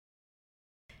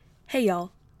Hey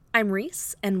y'all, I'm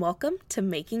Reese, and welcome to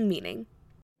Making Meaning.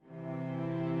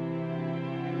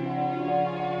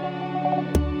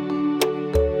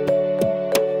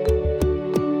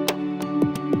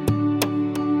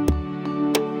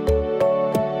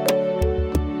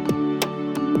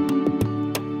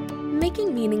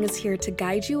 Making Meaning is here to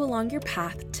guide you along your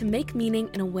path to make meaning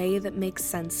in a way that makes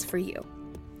sense for you.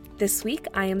 This week,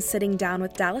 I am sitting down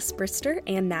with Dallas Brister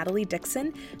and Nataly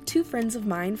Dickson, two friends of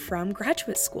mine from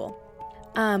graduate school.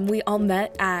 We all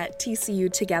met at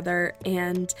TCU together,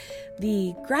 and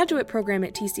the graduate program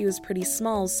at TCU is pretty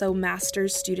small, so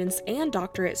master's students and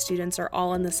doctorate students are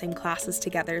all in the same classes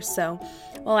together. So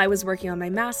while I was working on my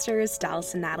master's,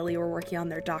 Dallas and Nataly were working on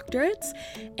their doctorates,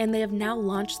 and they have now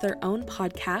launched their own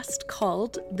podcast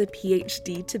called the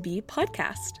PhD-to-Be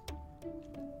podcast.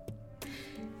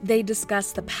 They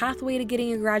discuss the pathway to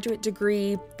getting a graduate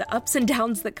degree, the ups and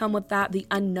downs that come with that, the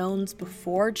unknowns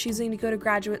before choosing to go to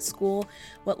graduate school,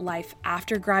 what life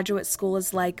after graduate school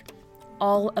is like,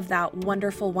 all of that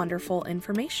wonderful, wonderful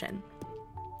information.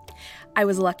 I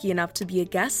was lucky enough to be a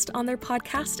guest on their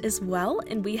podcast as well,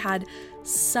 and we had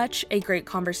such a great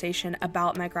conversation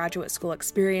about my graduate school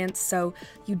experience, so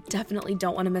you definitely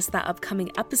don't want to miss that upcoming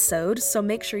episode. So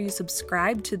make sure you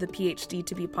subscribe to the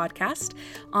PhD-to-Be podcast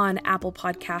on Apple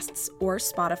Podcasts or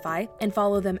Spotify, and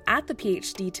follow them at the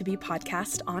PhD-to-Be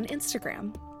podcast on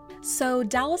Instagram. So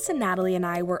Dallas and Nataly and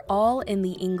I were all in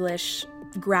the English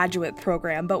graduate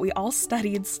program, but we all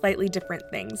studied slightly different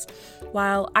things.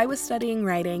 While I was studying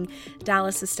writing,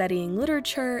 Dallas is studying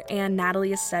literature, and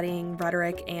Nataly is studying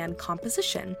rhetoric and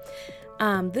composition.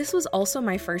 This was also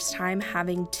my first time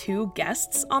having two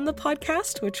guests on the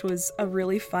podcast, which was a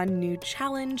really fun new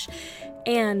challenge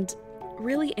and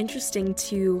really interesting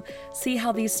to see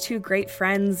how these two great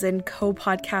friends and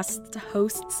co-podcast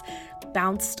hosts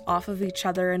bounced off of each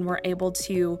other and were able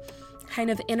to kind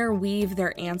of interweave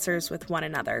their answers with one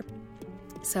another.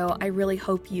 So I really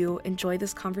hope you enjoy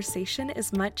this conversation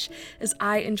as much as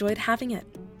I enjoyed having it.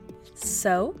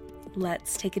 So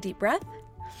let's take a deep breath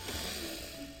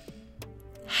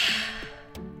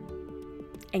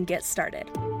and get started.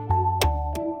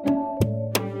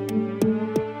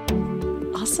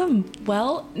 Awesome.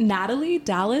 Well, Nataly,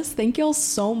 Dallas, thank y'all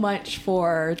so much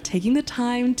for taking the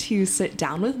time to sit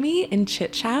down with me and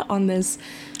chit chat on this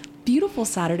beautiful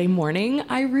Saturday morning.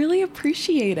 I really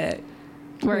appreciate it.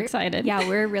 We're excited. Yeah,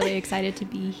 we're really excited to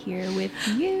be here with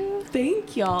you.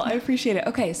 Thank y'all. I appreciate it.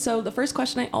 Okay, so the first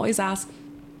question I always ask,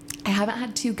 I haven't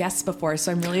had two guests before,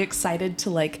 so I'm really excited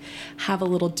to have a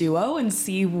little duo and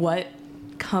see what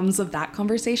comes of that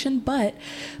conversation. But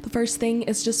the first thing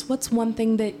is just, what's one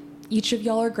thing that each of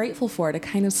y'all are grateful for to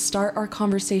kind of start our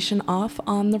conversation off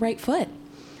on the right foot?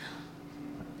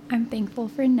 I'm thankful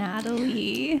for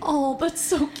Nataly. Oh, that's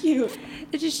so cute.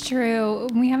 It is true.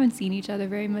 We haven't seen each other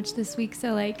very much this week,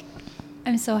 so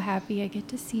I'm so happy I get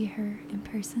to see her in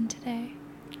person today.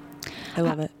 I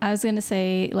love it. I was going to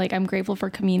say, I'm grateful for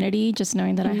community, just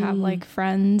knowing that I have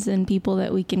friends and people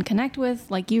that we can connect with,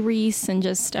 like you, Reese, and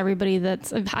just everybody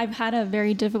I've had a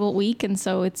very difficult week. And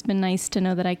so it's been nice to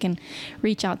know that I can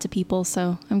reach out to people.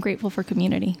 So I'm grateful for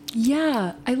community.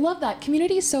 Yeah, I love that.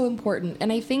 Community is so important.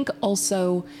 And I think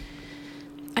also,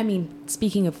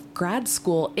 speaking of grad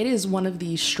school, it is one of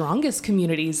the strongest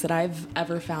communities that I've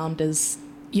ever found is,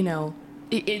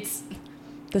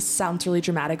 this sounds really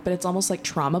dramatic, but it's almost like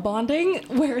trauma bonding,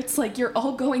 where it's like you're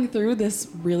all going through this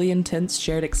really intense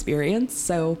shared experience.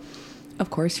 So, of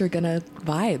course, you're going to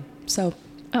vibe. So,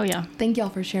 oh, yeah. Thank y'all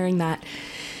for sharing that.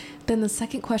 Then the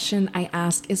second question I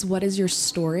ask is, what is your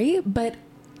story? But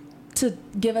to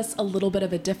give us a little bit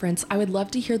of a difference, I would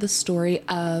love to hear the story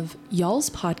of y'all's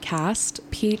podcast,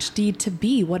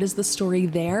 PhD-to-Be. What is the story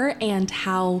there, and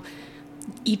how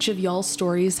each of y'all's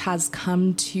stories has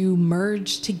come to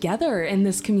merge together in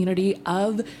this community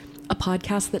of a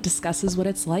podcast that discusses what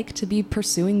it's like to be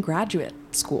pursuing graduate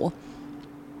school?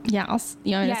 Yeah,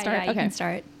 you want me to start? Yeah, okay. You can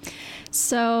start.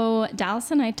 So Dallas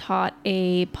and I taught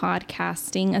a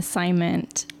podcasting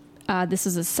assignment. This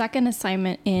is a second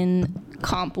assignment in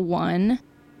Comp 1.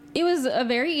 It was a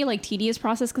very tedious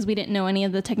process because we didn't know any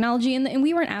of the technology, and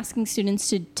we weren't asking students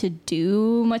to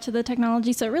do much of the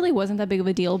technology, so it really wasn't that big of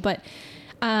a deal. But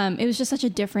it was just such a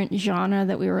different genre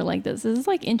that we were like, this is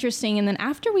interesting. And then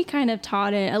after we kind of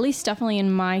taught it, at least definitely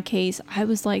in my case, I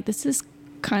was like, this is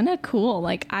kind of cool.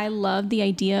 I love the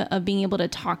idea of being able to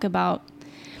talk about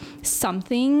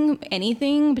something,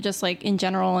 anything, but just in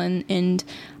general. And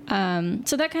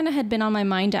so that kind of had been on my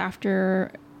mind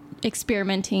after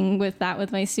experimenting with that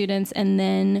with my students. And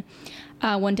then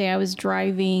one day I was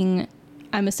driving,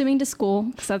 I'm assuming to school,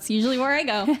 because that's usually where I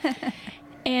go.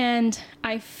 And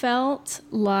I felt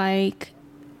like,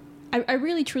 I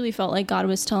really truly felt like God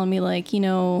was telling me, like,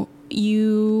 you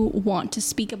want to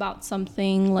speak about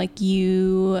something, like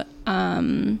I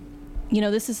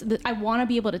want to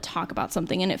be able to talk about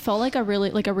something. And it felt like a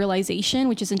realization,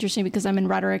 which is interesting because I'm in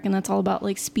rhetoric and that's all about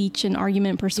like speech and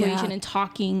argument, persuasion and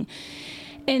talking.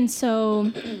 And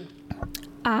so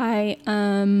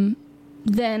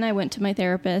then I went to my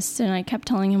therapist and I kept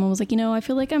telling him, I was like, I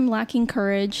feel like I'm lacking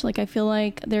courage. Like, I feel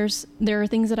like there are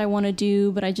things that I want to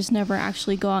do, but I just never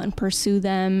actually go out and pursue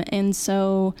them. And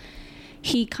so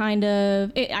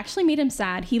it actually made him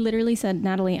sad. He literally said,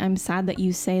 Nataly, I'm sad that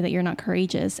you say that you're not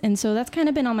courageous. And so that's kind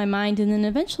of been on my mind. And then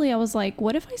eventually I was like,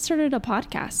 what if I started a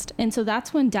podcast? And so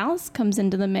that's when Dallas comes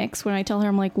into the mix, when I tell her,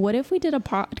 I'm like, what if we did a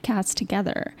podcast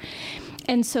together?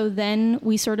 And so then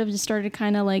we sort of just started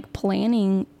kind of like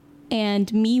planning,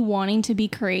 and me wanting to be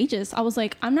courageous. I was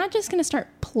like, I'm not just going to start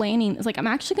planning. It's like, I'm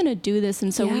actually going to do this.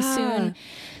 And so we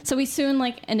soon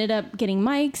like ended up getting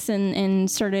mics and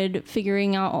started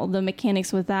figuring out all the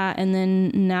mechanics with that. And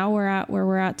then now we're at where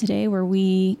we're at today, where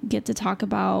we get to talk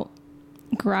about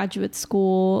graduate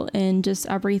school and just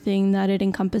everything that it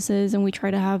encompasses. And we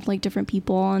try to have like different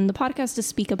people on the podcast to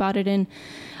speak about it in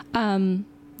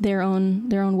their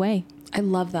own way. I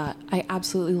love that. I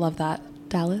absolutely love that.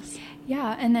 Dallas?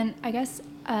 Yeah, and then I guess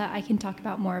I can talk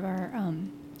about more of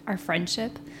our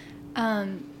friendship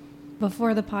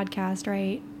before the podcast,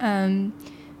 right?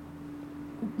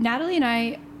 Nataly and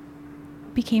I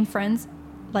became friends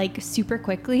like super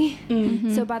quickly.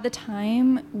 Mm-hmm. So by the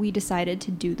time we decided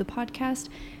to do the podcast,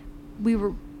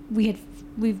 we've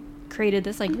created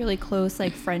this like really close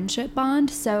like friendship bond.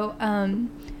 So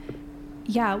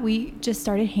we just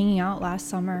started hanging out last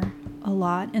summer a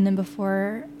lot, and then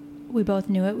before we both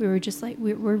knew it, we were just like,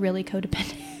 we're really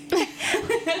codependent.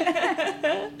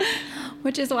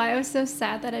 Which is why I was so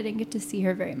sad that I didn't get to see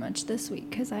her very much this week,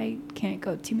 because I can't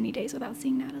go too many days without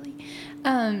seeing Nataly.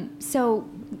 So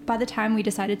by the time we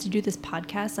decided to do this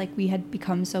podcast, like, we had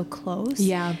become so close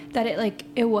that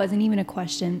it wasn't even a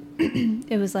question.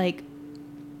 It was like,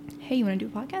 hey, you want to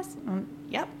do a podcast?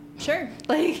 Yep, sure.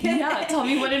 Like, tell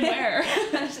me when and where.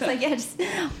 I was just like, just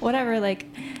whatever. Like,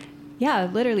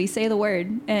 literally say the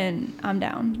word and I'm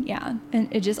down. Yeah. And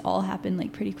it just all happened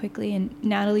like pretty quickly. And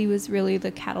Nataly was really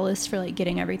the catalyst for like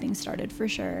getting everything started for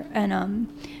sure.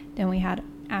 And then we had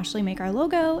Ashley make our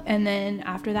logo. And then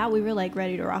after that, we were like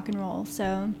ready to rock and roll.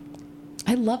 So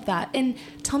I love that. And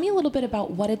tell me a little bit about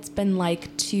what it's been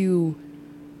like to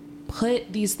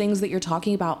put these things that you're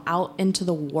talking about out into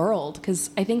the world. Because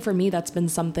I think for me, that's been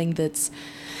something that's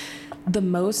the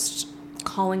most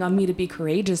calling on me to be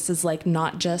courageous, is like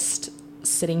not just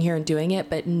sitting here and doing it,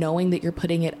 but knowing that you're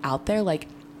putting it out there. Like,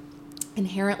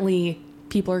 inherently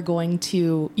people are going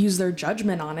to use their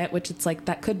judgment on it, which it's like,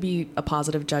 that could be a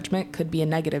positive judgment, could be a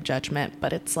negative judgment,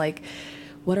 but it's like,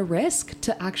 what a risk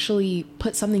to actually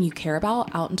put something you care about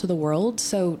out into the world.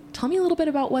 So tell me a little bit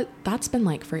about what that's been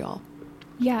like for y'all.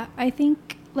 Yeah, I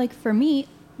think like for me,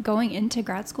 going into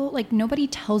grad school, like nobody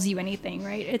tells you anything,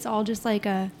 right? It's all just like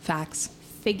a facts,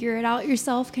 figure it out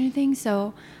yourself kind of thing.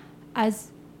 So as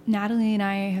Nataly and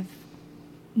I have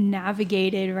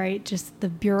navigated, right, just the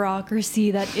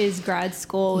bureaucracy that is grad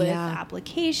school with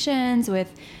applications,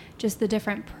 with just the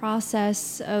different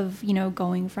process of,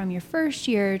 going from your first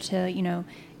year to,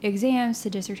 exams to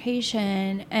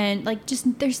dissertation, and like,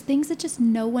 just there's things that just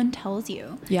no one tells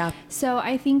you. Yeah. So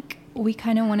I think we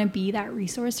kind of want to be that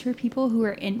resource for people who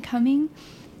are incoming.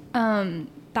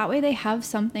 That way they have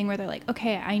something where they're like,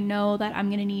 okay, I know that I'm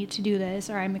going to need to do this,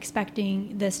 or I'm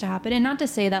expecting this to happen. And not to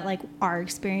say that like our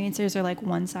experiences are like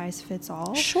one size fits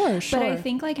all. Sure. But I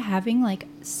think like having like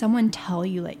someone tell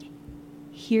you like,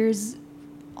 here's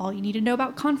all you need to know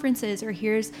about conferences, or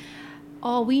here's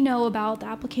all we know about the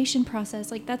application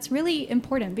process. Like, that's really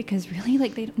important, because really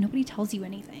like nobody tells you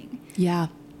anything. Yeah.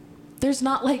 There's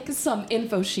not like some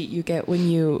info sheet you get when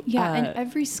you and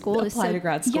every school apply to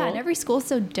grad school. Yeah, and every school is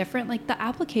so different. Like, the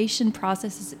application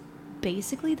process is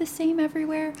basically the same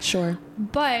everywhere. Sure.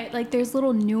 But like, there's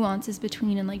little nuances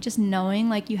between, and like just knowing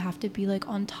like you have to be like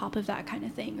on top of that kind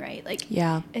of thing, right? Like,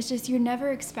 it's just, you're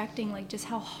never expecting like just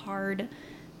how hard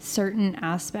certain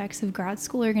aspects of grad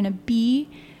school are going to be,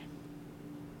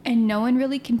 and no one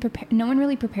really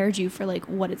prepared you for like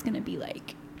what it's going to be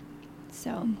like.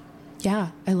 So yeah,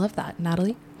 I love that.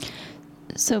 Nataly?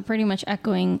 So pretty much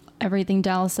echoing everything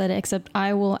Dallas said, except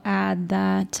I will add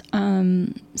that,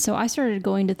 so I started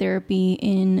going to therapy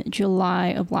in July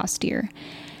of last year,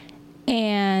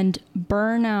 and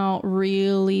burnout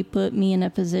really put me in a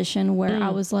position where I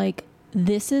was like,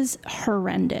 this is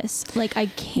horrendous. Like, I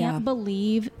can't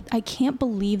believe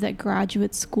that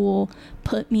graduate school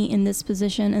put me in this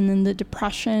position. And then the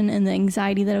depression and the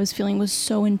anxiety that I was feeling was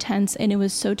so intense, and it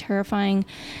was so terrifying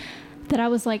that I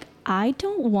was like, I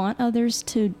don't want others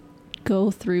to go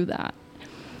through that.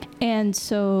 And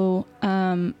so,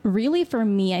 really for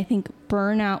me, I think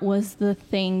burnout was the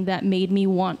thing that made me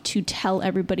want to tell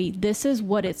everybody, this is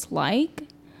what it's like.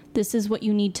 This is what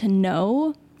you need to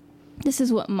know. This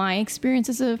is what my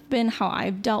experiences have been, how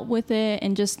I've dealt with it,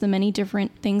 and just the many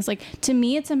different things. Like, to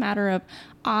me, it's a matter of,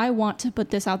 I want to put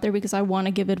this out there because I want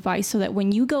to give advice so that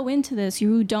when you go into this,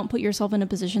 you don't put yourself in a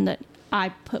position that I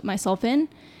put myself in.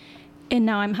 And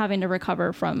now I'm having to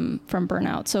recover from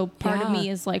burnout. So part of me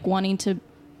is like wanting to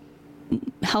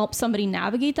help somebody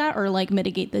navigate that, or like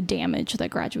mitigate the damage that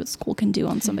graduate school can do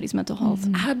on somebody's mental health.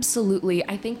 Absolutely.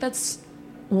 I think that's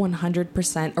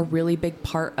 100% a really big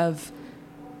part of,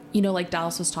 you know, like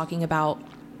Dallas was talking about,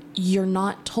 you're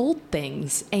not told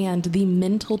things, and the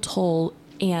mental toll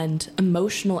and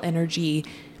emotional energy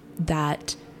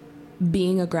that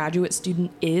being a graduate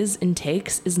student is and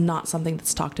takes is not something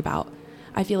that's talked about.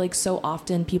 I feel like so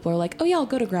often people are like, oh yeah, I'll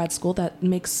go to grad school. That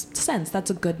makes sense. That's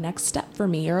a good next step for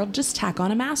me. Or I'll just tack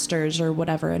on a master's or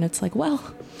whatever. And it's like,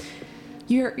 well,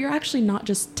 you're actually not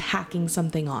just tacking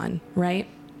something on, right?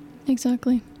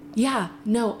 Exactly. Yeah,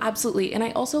 no, absolutely. And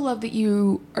I also love that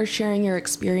you are sharing your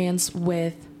experience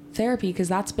with therapy, because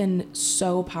that's been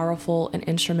so powerful and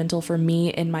instrumental for me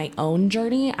in my own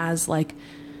journey as like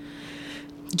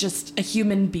just a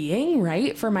human being,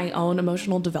 right? For my own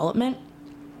emotional development.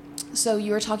 So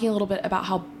you were talking a little bit about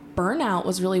how burnout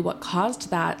was really what caused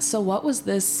that. So what was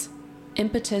this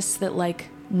impetus that, like,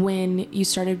 when you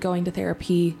started going to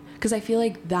therapy? Because I feel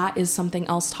like that is something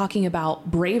else, talking about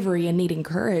bravery and needing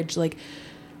courage, like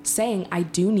saying I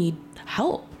do need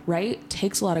help, right?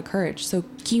 Takes a lot of courage. So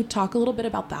can you talk a little bit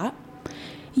about that?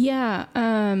 Yeah.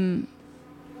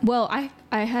 Well,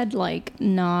 I had like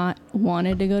not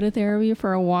wanted to go to therapy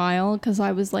for a while because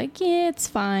I was like, yeah, it's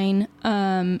fine.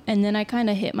 And then I kind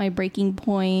of hit my breaking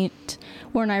point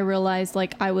when I realized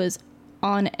like I was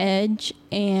on edge.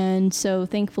 And so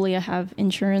thankfully I have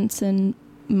insurance, and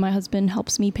my husband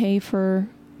helps me pays for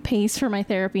my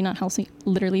therapy, not helps me,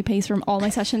 literally pays for all my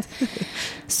sessions.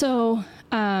 So,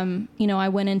 you know, I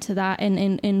went into that,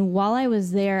 and while I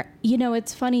was there, you know,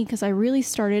 it's funny because I really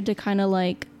started to kind of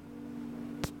like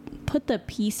put the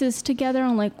pieces together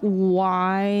on like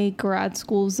why grad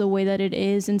school is the way that it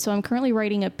is. And so I'm currently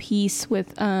writing a piece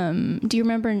with, do you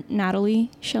remember Nataly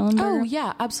Schellenberger? Oh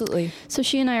yeah, absolutely. So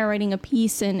she and I are writing a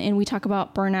piece, and we talk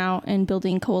about burnout and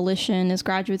building coalition as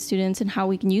graduate students and how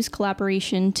we can use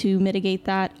collaboration to mitigate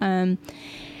that. And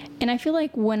I feel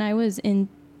like when I was in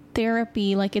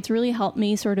therapy, like it's really helped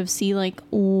me sort of see like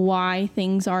why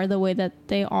things are the way that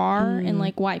they are, and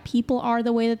like why people are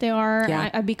the way that they are. Yeah.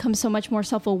 I've become so much more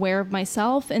self-aware of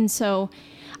myself. And so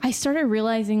I started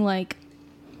realizing like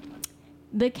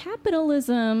the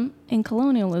capitalism and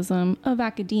colonialism of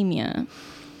academia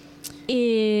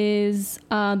is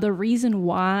the reason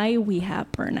why we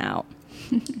have burnout.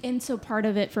 And so part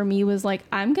of it for me was like,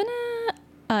 I'm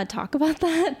gonna talk about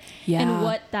that and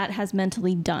what that has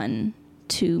mentally done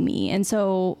to me. And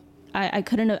so I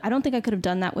don't think I could have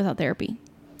done that without therapy.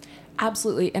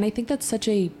 Absolutely. And I think that's such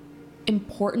a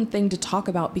important thing to talk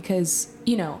about because,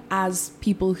 you know, as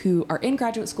people who are in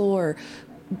graduate school or,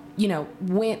 you know,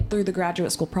 went through the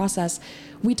graduate school process,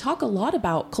 we talk a lot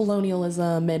about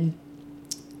colonialism and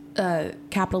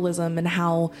capitalism and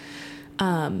how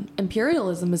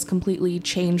imperialism has completely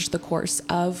changed the course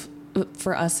of,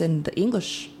 for us in the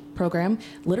English program,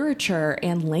 literature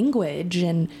and language,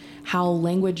 and how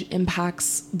language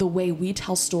impacts the way we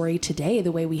tell story today,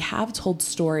 the way we have told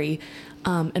story,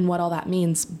 and what all that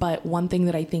means. But one thing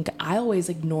that I think I always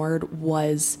ignored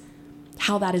was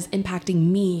how that is impacting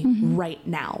me right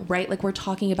now, right? Like we're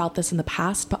talking about this in the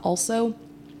past, but also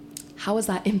how is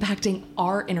that impacting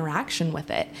our interaction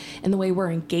with it and the way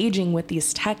we're engaging with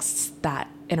these texts that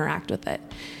interact with it?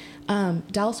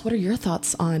 Dallas, what are your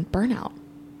thoughts on burnout?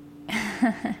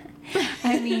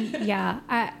 I mean, yeah,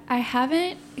 I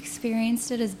haven't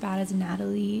experienced it as bad as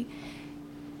Nataly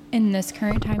in this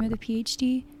current time of the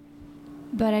PhD,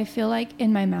 but I feel like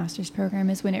in my master's program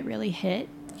is when it really hit.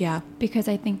 Yeah. Because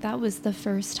I think that was the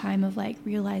first time of like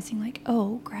realizing like,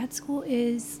 oh, grad school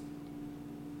is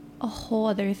a whole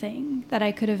other thing that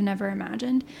I could have never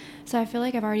imagined. So I feel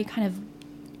like I've already kind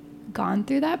of gone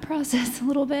through that process a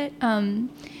little bit.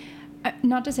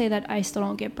 Not to say that I still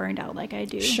don't get burned out like I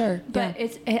do. Sure. But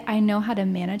I know how to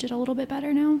manage it a little bit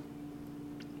better now.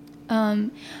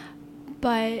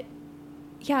 But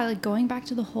yeah, like going back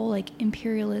to the whole like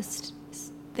imperialist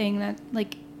thing that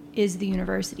like is the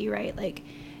university, right? Like,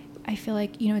 I feel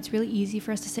like, you know, it's really easy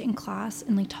for us to sit in class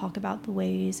and like talk about the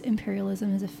ways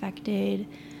imperialism has affected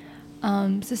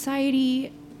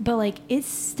society, but like it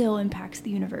still impacts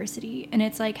the university. And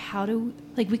it's like,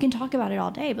 we can talk about it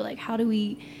all day, but like, how do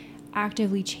we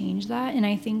actively change that? And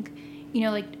I think, you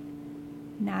know, like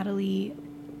Nataly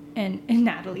and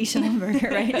Nataly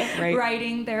Schellenberger, right? Right.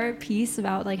 Writing their piece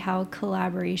about like how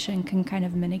collaboration can kind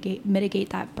of mitigate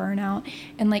that burnout.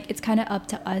 And like, it's kind of up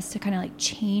to us to kind of like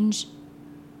change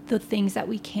the things that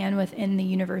we can within the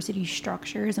university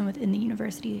structures and within the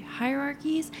university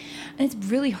hierarchies. And it's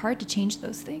really hard to change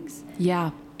those things.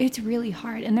 Yeah. It's really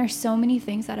hard. And there's so many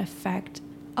things that affect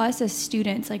us as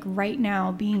students, like right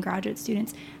now being graduate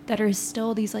students, that are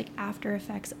still these like after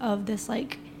effects of this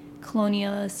like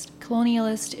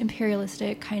colonialist,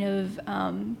 imperialistic kind of,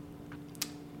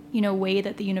 you know, way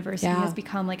that the university has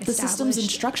become like established. The systems and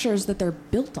structures that they're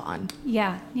built on.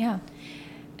 Yeah. Yeah.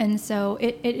 And so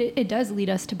it does lead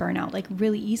us to burnout like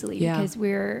really easily because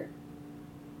we're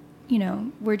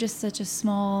just such a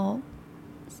small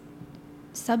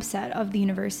subset of the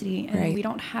university, and we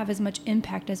don't have as much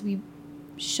impact as we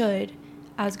should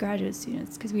as graduate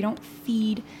students because we don't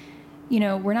feed, you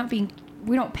know,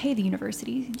 we don't pay the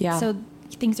university. Yeah. So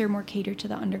things are more catered to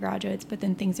the undergraduates, but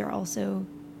then things are also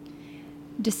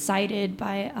decided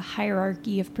by a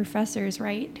hierarchy of professors,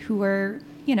 right? Who are,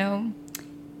 you know,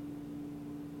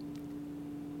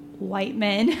 white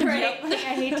men, right? Like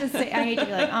I hate to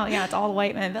be like, oh yeah, it's all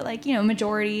white men, but like, you know,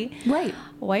 majority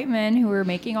white men who are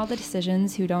making all the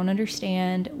decisions, who don't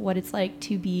understand what it's like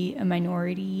to be a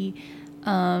minority,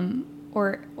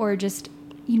 or just,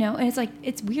 you know, and it's like,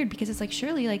 it's weird because it's like,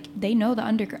 surely like they know the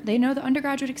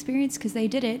undergraduate experience because they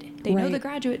did it. They know the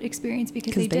graduate experience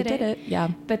because they did it. Yeah.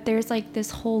 But there's like this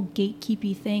whole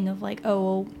gatekeepy thing of like, oh,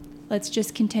 well, let's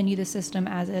just continue the system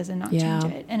as is and not change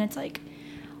it. And it's like,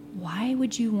 why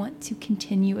would you want to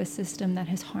continue a system that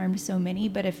has harmed so many?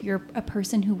 But if you're a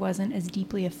person who wasn't as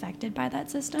deeply affected by that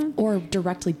system, or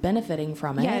directly benefiting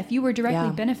from it. Yeah, if you were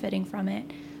directly benefiting from it,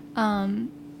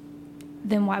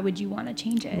 then why would you want to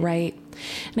change it? Right.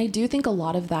 And I do think a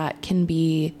lot of that can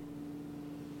be,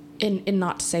 and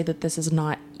not to say that this is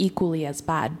not equally as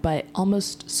bad, but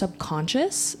almost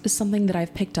subconscious is something that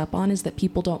I've picked up on, is that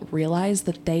people don't realize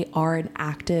that they are an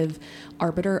active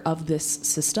arbiter of this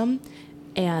system.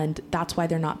 And that's why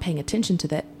they're not paying attention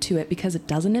to it because it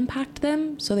doesn't impact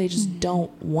them. So they just don't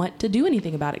want to do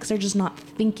anything about it because they're just not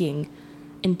thinking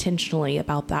intentionally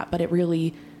about that. But it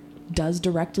really does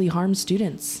directly harm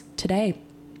students today.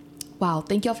 Wow.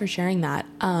 Thank y'all for sharing that.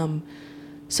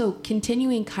 So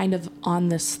continuing kind of on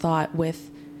this thought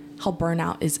with how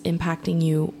burnout is impacting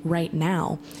you right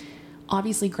now,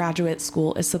 obviously graduate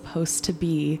school is supposed to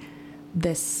be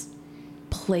this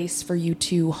place for you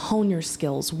to hone your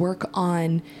skills, work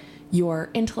on your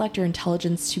intellect, your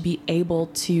intelligence, to be able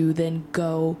to then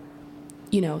go,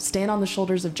 you know, stand on the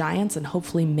shoulders of giants and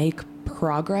hopefully make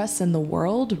progress in the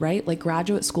world, right? Like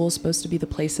graduate school is supposed to be the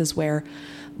places where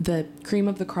the cream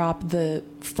of the crop, the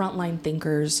frontline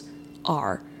thinkers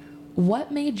are.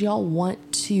 What made y'all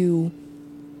want to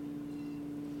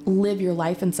live your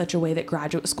life in such a way that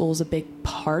graduate school is a big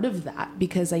part of that?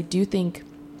 Because I do think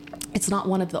it's not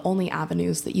one of the only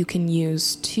avenues that you can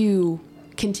use to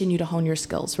continue to hone your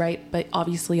skills, right? But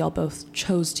obviously y'all both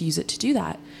chose to use it to do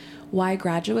that. Why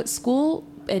graduate school?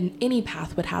 And any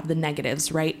path would have the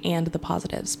negatives, right? And the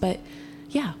positives. But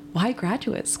yeah, why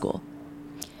graduate school?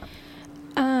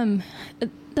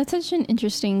 That's such an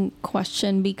interesting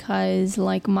question because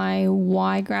like my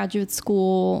why graduate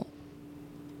school,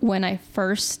 when I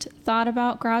first thought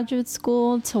about graduate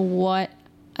school to what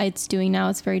it's doing now,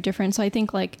 it's very different. So I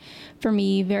think like for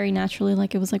me, very naturally,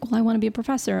 like it was like, well, I want to be a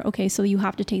professor. Okay, so you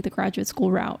have to take the graduate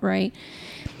school route, right?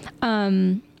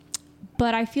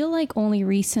 But I feel like only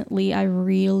recently I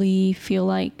really feel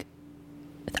like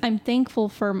I'm thankful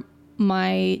for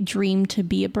my dream to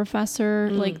be a professor,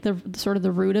 like the sort of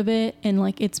the root of it, and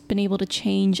like it's been able to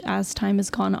change as time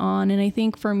has gone on. And I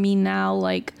think for me now,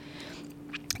 like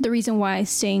the reason why I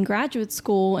stay in graduate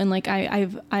school and like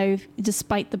I've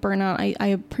despite the burnout, I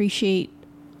appreciate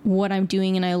what I'm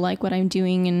doing and I like what I'm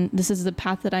doing, and this is the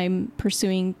path that I'm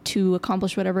pursuing to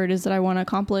accomplish whatever it is that I want to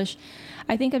accomplish.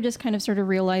 I think I've just kind of started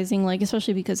realizing, like,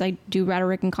 especially because I do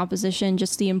rhetoric and composition,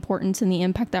 just the importance and the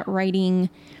impact that writing,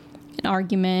 an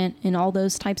argument, and all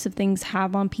those types of things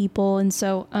have on people. And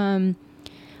so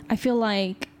I feel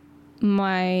like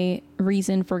my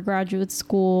reason for graduate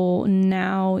school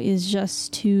now is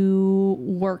just to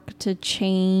work to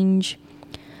change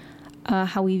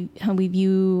how we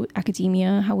view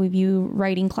academia, how we view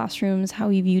writing classrooms, how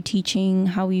we view teaching,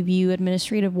 how we view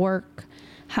administrative work,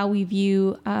 how we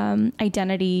view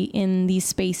identity in these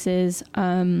spaces.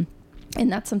 And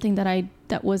that's something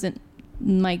that wasn't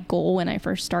my goal when I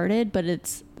first started, but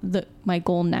it's my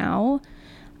goal now.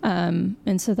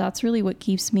 And so that's really what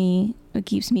keeps me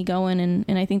going.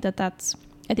 And I think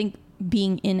I think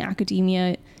being in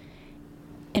academia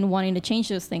and wanting to change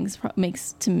those things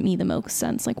makes to me the most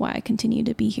sense, like why I continue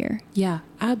to be here. Yeah,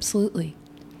 absolutely.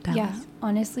 Yeah,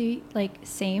 honestly, like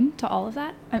same to all of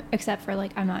that, except for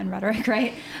like I'm not in rhetoric,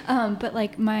 right? But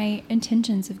like my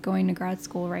intentions of going to grad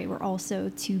school, right, were also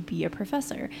to be a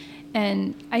professor,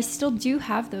 and I still do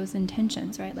have those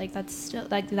intentions, right? Like that's still,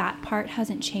 like that part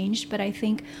hasn't changed. But I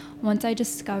think once I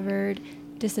discovered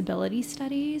disability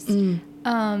studies,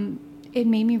 it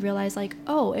made me realize like,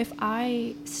 oh, if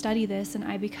I study this and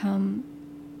I become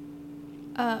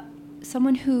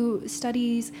someone who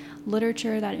studies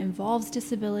literature that involves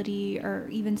disability, or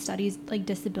even studies like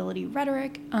disability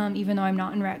rhetoric, even though I'm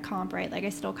not in rhet comp, right? Like I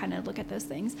still kind of look at those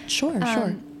things.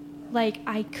 Sure. Like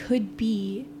I could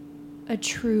be a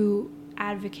true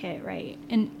advocate, right?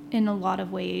 In a lot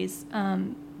of ways,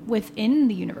 within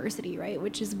the university, right?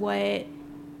 Which is what,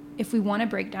 if we want to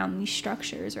break down these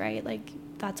structures, right? Like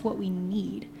that's what we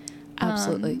need.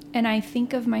 Absolutely. And I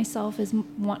think of myself as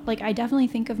like, I definitely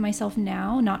think of myself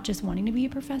now, not just wanting to be a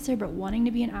professor, but wanting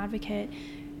to be an advocate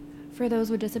for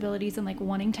those with disabilities, and like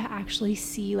wanting to actually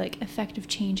see like effective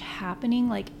change happening,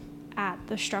 like at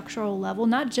the structural level,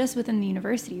 not just within the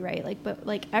university, right? Like, but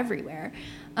like everywhere.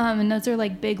 And those are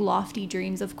like big lofty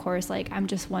dreams, of course. Like I'm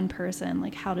just one person.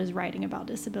 Like how does writing about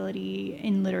disability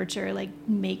in literature like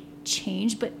make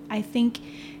change? But I think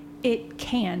it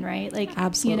can, right? Like,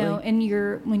 absolutely. You know,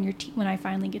 and when I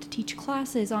finally get to teach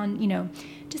classes on, you know,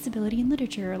 disability in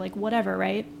literature, or like whatever,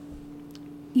 right?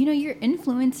 You know, you're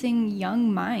influencing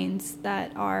young minds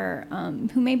that are,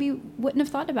 who maybe wouldn't have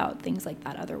thought about things like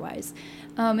that otherwise.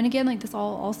 And again, like this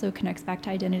all also connects back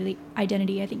to identity. I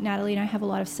think Nataly and I have a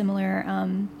lot of similar,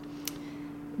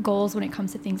 goals when it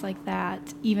comes to things like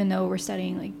that, even though we're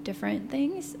studying like different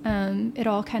things. It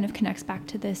all kind of connects back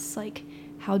to this, like,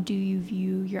 how do you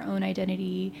view your own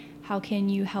identity? How can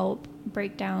you help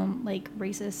break down like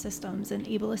racist systems and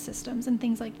ableist systems and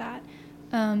things like that?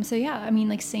 So yeah, I mean,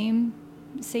 like same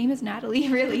as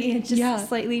Nataly, really. It's just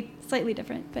slightly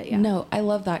different, but yeah. No, I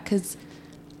love that, because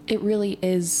it really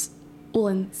is, well,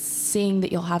 and seeing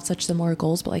that you'll have such similar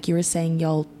goals, but like you were saying,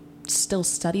 you'll still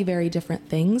study very different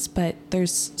things, but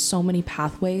there's so many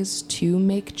pathways to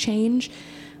make change.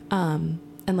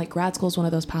 And like grad school is one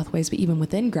of those pathways, but even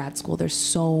within grad school, there's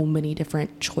so many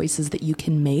different choices that you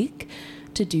can make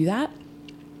to do that.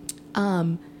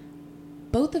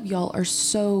 Both of y'all are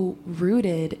so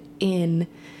rooted in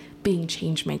being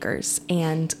change makers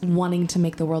and wanting to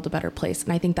make the world a better place.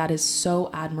 And I think that is so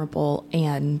admirable,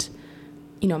 and,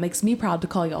 you know, it makes me proud to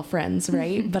call y'all friends,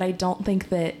 right? But I don't think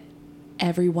that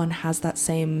everyone has that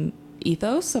same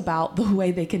ethos about the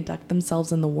way they conduct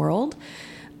themselves in the world.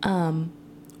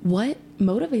 What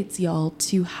motivates y'all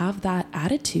to have that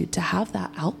attitude, to have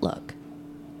that outlook?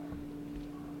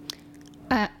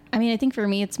 I mean, I think for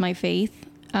me, it's my faith.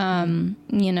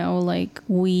 You know, like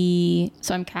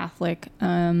so I'm Catholic.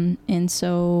 And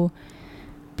so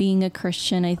being a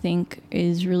Christian, I think,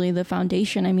 is really the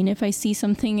foundation. I mean, if I see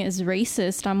something as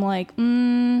racist, I'm like,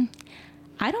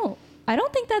 I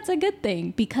don't think that's a good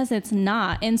thing, because it's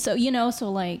not. And so, you know,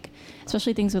 so like,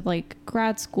 especially things with like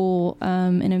grad school,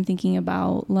 and I'm thinking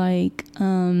about like,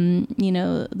 you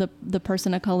know, the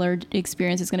person of color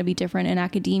experience is going to be different in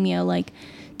academia. Like,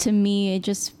 to me,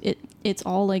 it's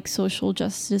all like social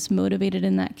justice motivated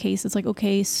in that case. It's like,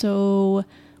 okay, so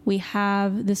we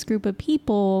have this group of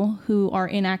people who are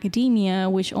in academia,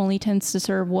 which only tends to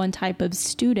serve one type of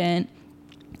student.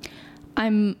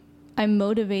 I'm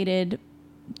motivated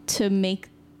to make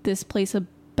this place a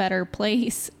better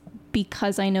place,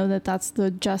 because I know that that's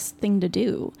the just thing to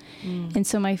do. And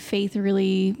so my faith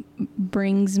really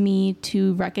brings me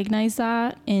to recognize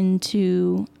that, and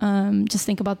to just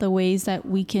think about the ways that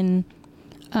we can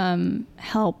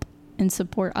help and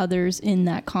support others in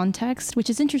that context, which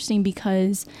is interesting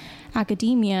because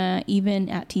academia, even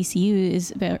at TCU,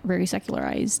 is very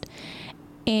secularized.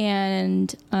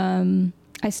 And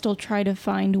I still try to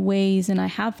find ways, and I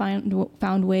have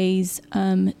found ways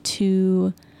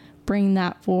to bring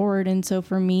that forward. And so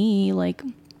for me, like,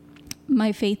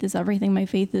 my faith is everything. My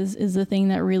faith is the thing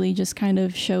that really just kind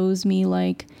of shows me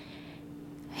like,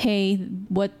 hey,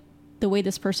 what the way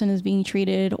this person is being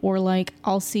treated. Or like,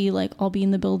 I'll be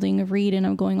in the building of Reed, and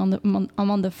I'm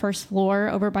on the first floor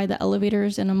over by the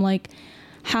elevators, and I'm like,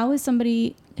 how is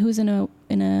somebody who's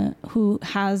who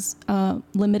has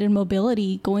limited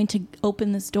mobility going to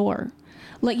open this door?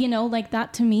 Like, you know, like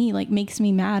that to me, like makes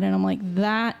me mad. And I'm like,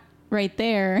 that right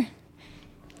there,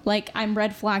 like I'm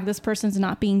red flag. This person's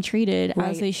not being treated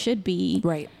as they should be.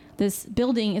 Right. This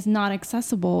building is not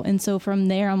accessible. And so from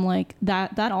there, I'm like,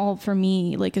 that all for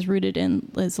me, like is rooted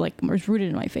in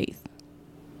my faith.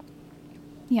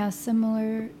 Yeah.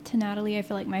 Similar to Natalie, I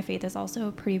feel like my faith is also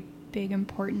a pretty big,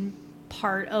 important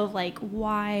part of like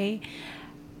why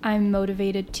I'm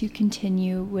motivated to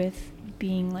continue with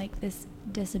being like this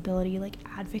disability like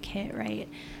advocate, right?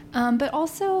 But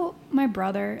also my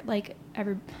brother, like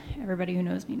everybody who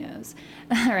knows me knows,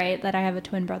 right, that I have a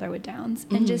twin brother with Downs,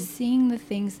 and just seeing the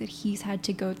things that he's had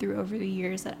to go through over the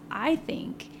years that I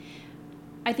think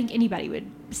anybody would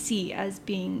see as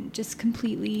being just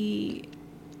completely,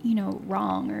 you know,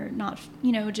 wrong or not,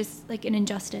 you know, just like an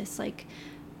injustice, like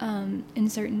in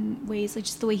certain ways, like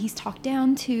just the way he's talked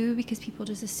down to, because people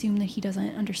just assume that he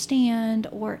doesn't understand,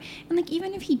 and like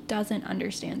even if he doesn't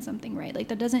understand something, right, like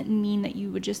that doesn't mean that you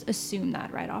would just assume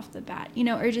that right off the bat, you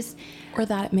know, or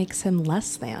that it makes him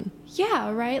less than.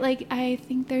 Yeah, right. Like I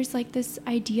think there's like this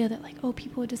idea that like, oh,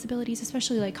 people with disabilities,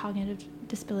 especially like cognitive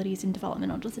disabilities and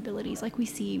developmental disabilities, like we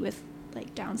see with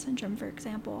like Down syndrome, for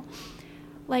example,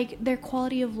 like their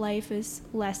quality of life is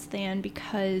less than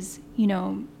because, you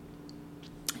know,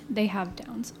 they have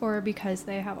Downs, or because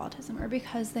they have autism, or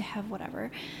because they have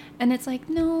whatever. And it's like,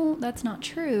 no, that's not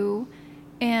true.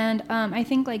 And I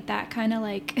think like that kind of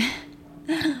like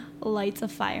lights a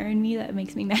fire in me that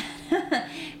makes me mad.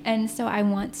 And so I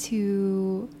want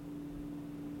to,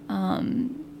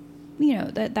 you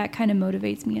know, that kind of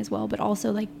motivates me as well. But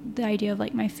also like the idea of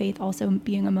like my faith also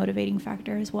being a motivating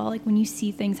factor as well. Like when you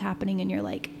see things happening and you're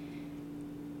like,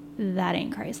 that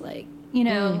ain't Christ-like, you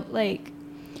know, like.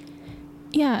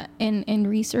 Yeah, and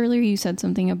Reese, earlier you said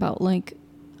something about like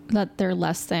that they're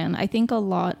less than. I think a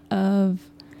lot of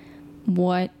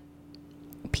what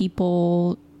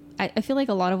people, I feel like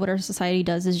a lot of what our society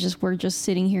does is just we're just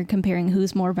sitting here comparing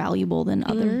who's more valuable than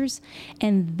others.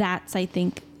 And that's, I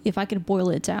think, if I could boil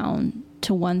it down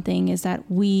to one thing, is that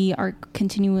we are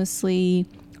continuously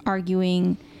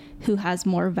arguing who has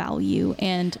more value,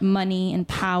 and money and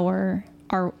power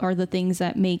are the things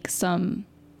that make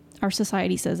our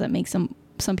society says that makes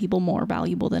some people more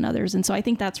valuable than others. And so I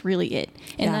think that's really it.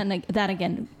 And then that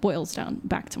again boils down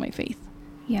back to my faith.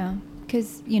 Yeah,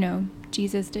 because, you know,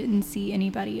 Jesus didn't see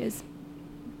anybody as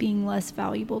being less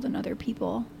valuable than other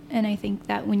people. And I think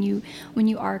that when you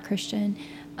are a Christian,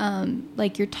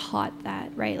 like you're taught that,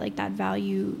 right? Like that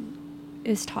value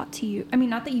is taught to you. I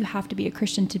mean, not that you have to be a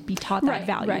Christian to be taught that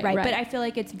value, right? But I feel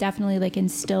like it's definitely like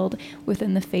instilled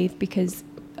within the faith because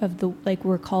of the, like,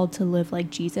 we're called to live like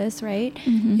Jesus, right?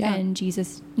 Yeah. And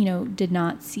Jesus, you know, did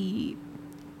not see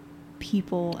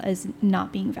people as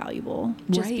not being valuable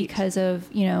just because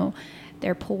of, you know,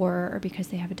 they're poor, or because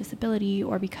they have a disability,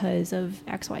 or because of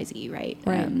XYZ, right?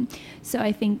 So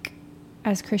I think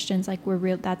as Christians, like we're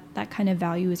real, that kind of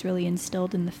value is really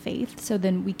instilled in the faith. So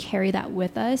then we carry that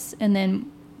with us. And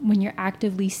then when you're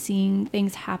actively seeing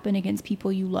things happen against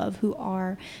people you love who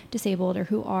are disabled, or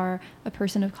who are a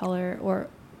person of color, or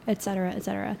et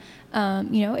cetera,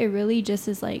 you know, it really just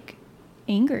is like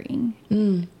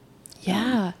angering.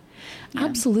 Yeah,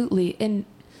 absolutely. And,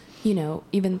 you know,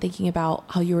 even thinking about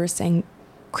how you were saying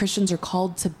Christians are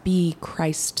called to be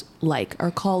Christ-like,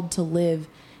 are called to live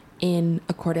in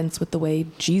accordance with the way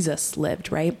Jesus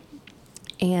lived, right?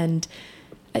 And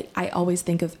I always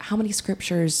think of how many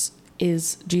scriptures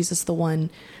is Jesus the one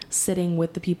sitting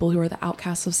with the people who are the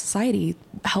outcasts of society,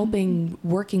 helping,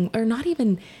 working, or not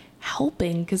even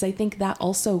helping, because I think that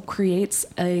also creates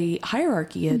a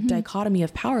hierarchy, a dichotomy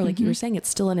of power. Like you were saying, it's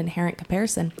still an inherent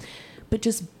comparison, but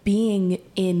just being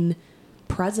in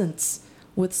presence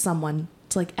with someone,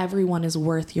 it's like everyone is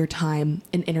worth your time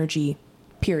and energy,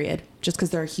 period, just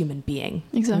because they're a human being.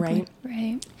 Exactly.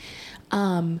 Right.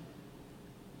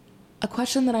 A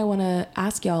question that I want to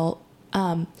ask y'all,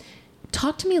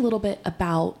 talk to me a little bit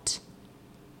about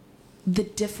the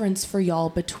difference for y'all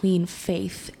between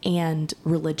faith and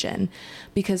religion,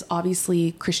 because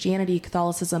obviously Christianity,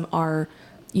 Catholicism are,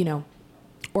 you know,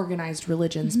 organized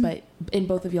religions, but in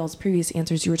both of y'all's previous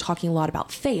answers, you were talking a lot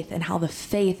about faith and how the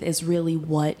faith is really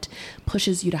what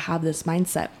pushes you to have this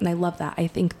mindset. And I love that. I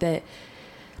think that,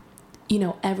 you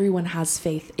know, everyone has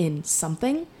faith in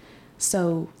something,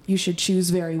 so you should choose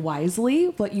very wisely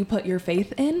what you put your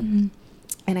faith in.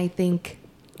 And I think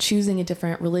choosing a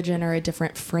different religion or a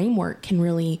different framework can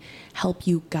really help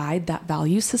you guide that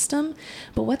value system.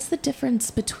 But what's the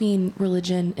difference between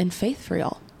religion and faith for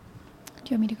y'all?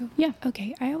 Do you want me to go? Yeah.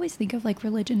 Okay. I always think of like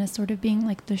religion as sort of being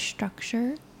like the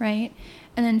structure, right?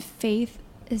 And then faith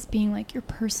is being like your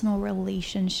personal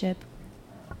relationship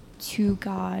to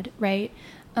God, right?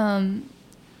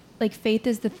 Like faith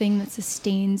is the thing that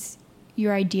sustains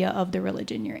your idea of the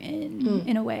religion you're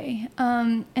in a way.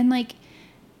 And like,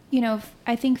 you know,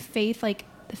 I think faith, like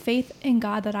the faith in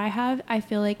God that I have, I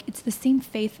feel like it's the same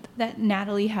faith that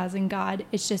Nataly has in God.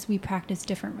 It's just we practice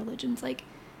different religions. Like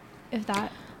if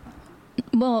that,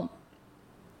 well,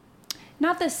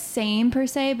 not the same per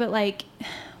se, but like,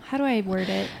 how do I word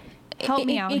it? Help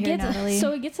me out here, Nataly.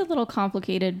 So it gets a little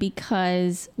complicated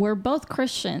because we're both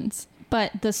Christians,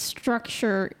 but the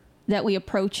structure that we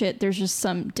approach it, there's just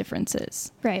some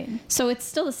differences. Right. So it's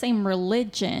still the same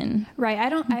religion. Right.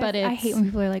 I hate when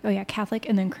people are like, oh yeah, Catholic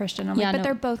and then Christian. I'm like, but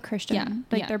they're both Christian. Yeah.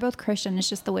 Like they're both Christian. It's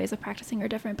just the ways of practicing are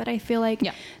different. But I feel like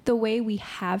the way we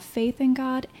have faith in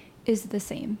God is the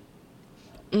same.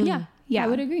 Yeah. I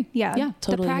would agree. Yeah.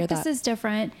 Totally. The practice is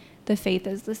different. The faith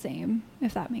is the same,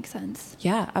 if that makes sense.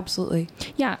 Yeah, absolutely.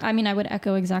 Yeah, I mean, I would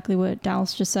echo exactly what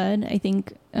Dallas just said. I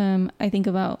think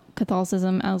about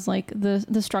Catholicism as like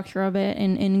the structure of it.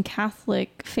 And in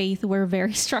Catholic faith, we're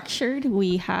very structured.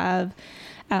 We have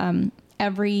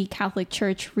every Catholic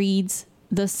church reads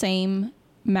the same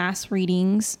mass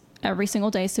readings every single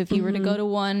day. So if you were to go to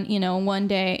one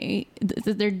day,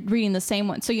 they're reading the same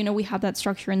one. So, we have that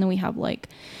structure, and then we have like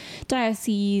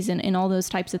diocese and all those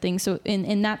types of things. So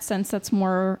in that sense, that's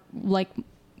more like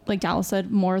Dallas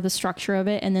said, more the structure of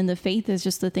it. And then the faith is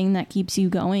just the thing that keeps you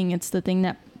going. It's the thing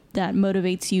that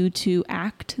motivates you to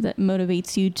act, that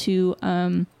motivates you to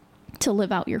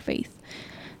live out your faith.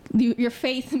 Your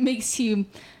faith makes you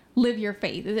live your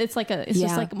faith. It's like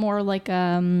just like more like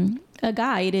a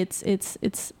guide. It's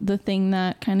the thing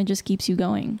that kind of just keeps you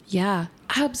going. Yeah,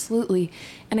 absolutely.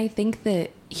 And I think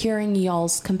that hearing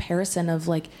y'all's comparison of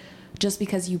like, just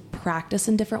because you practice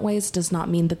in different ways does not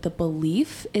mean that the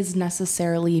belief is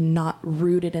necessarily not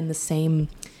rooted in the same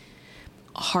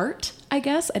heart, I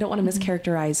guess. I don't want to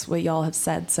mischaracterize what y'all have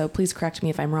said, so please correct me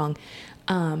if I'm wrong.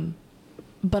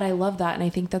 But I love that, and I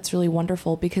think that's really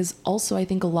wonderful, because also I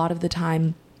think a lot of the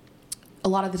times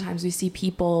we see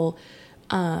people,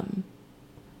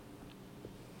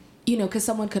 because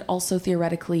someone could also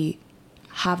theoretically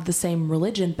have the same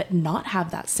religion but not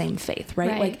have that same faith,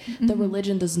 right? Like the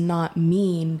religion does not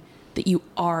mean that you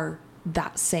are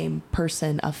that same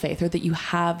person of faith, or that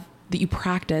you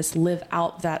practice, live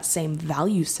out that same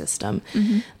value system.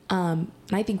 And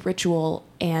I think ritual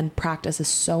and practice is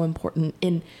so important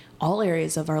in all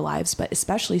areas of our lives, but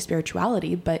especially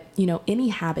spirituality. But any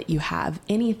habit you have,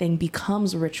 anything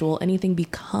becomes ritual, anything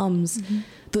becomes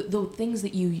the things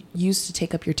that you use to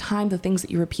take up your time, the things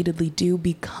that you repeatedly do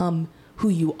become who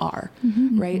you are,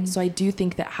 right? So I do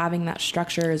think that having that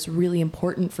structure is really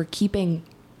important for keeping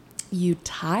you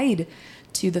tied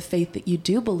to the faith that you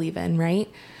do believe in, right?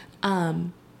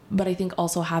 But I think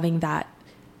also having that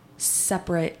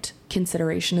separate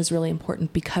consideration is really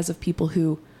important because of people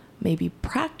who maybe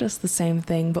practice the same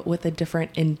thing but with a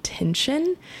different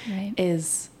intention. Right.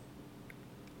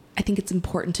 I think it's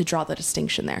important to draw the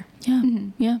distinction there. Yeah.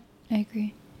 Yeah. I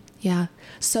agree. Yeah.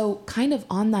 So kind of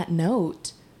on that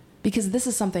note, because this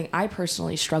is something I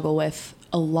personally struggle with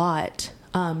a lot,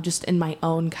 just in my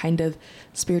own kind of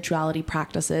spirituality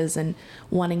practices and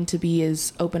wanting to be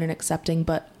as open and accepting,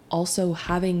 but also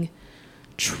having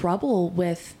trouble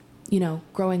with,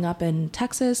 growing up in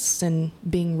Texas and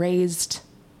being raised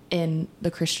in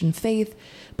the Christian faith,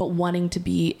 but wanting to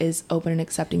be as open and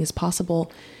accepting as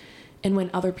possible. And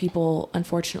when other people,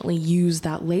 unfortunately, use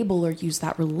that label or use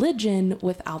that religion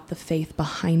without the faith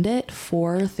behind it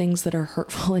for things that are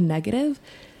hurtful and negative,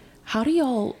 how do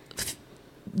y'all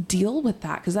deal with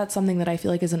that? Because that's something that I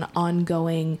feel like is an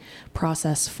ongoing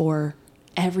process for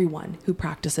everyone who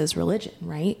practices religion,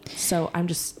 right? So I'm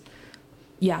just,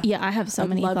 Yeah, I have so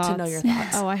many thoughts. I'd love to know your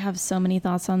thoughts. Oh, I have so many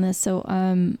thoughts on this. So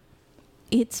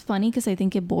it's funny because I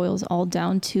think it boils all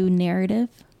down to narrative.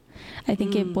 I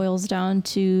think it boils down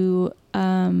to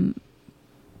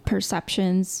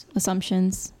perceptions,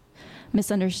 assumptions,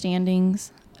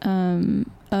 misunderstandings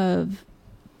of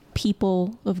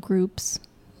people, of groups.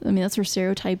 I mean, that's where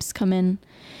stereotypes come in.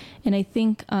 And I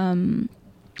think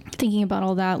thinking about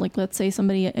all that, like let's say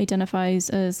somebody identifies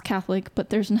as Catholic, but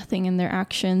there's nothing in their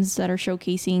actions that are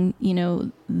showcasing,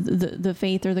 the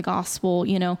faith or the gospel,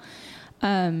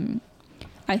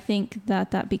 I think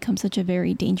that becomes such a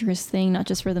very dangerous thing, not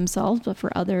just for themselves, but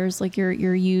for others. Like you're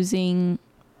using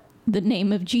the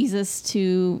name of Jesus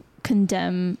to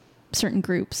condemn certain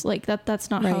groups. Like that's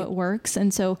not how it works.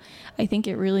 And so I think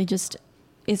it really just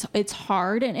it's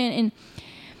hard and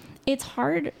it's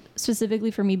hard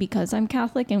specifically for me because I'm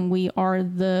Catholic and we are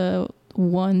the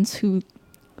ones who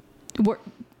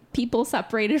people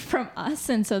separated from us.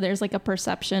 And so there's like a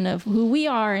perception of who we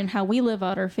are and how we live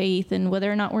out our faith and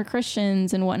whether or not we're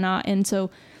Christians and whatnot. And so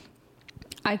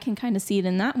I can kind of see it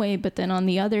in that way. But then on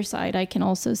the other side, I can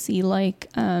also see like,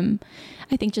 I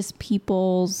think just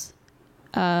people's,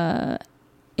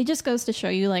 it just goes to show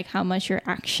you like how much your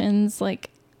actions like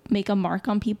make a mark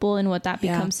on people and what that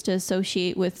becomes to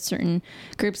associate with certain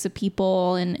groups of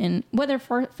people, and whether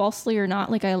falsely or not.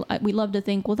 Like we love to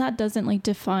think, well, that doesn't like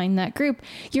define that group.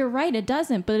 You're right, it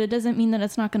doesn't, but it doesn't mean that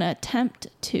it's not going to attempt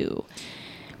to.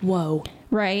 Whoa.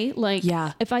 Right? Like,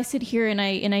 if I sit here and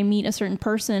I meet a certain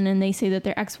person and they say that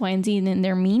they're X, Y, and Z, and then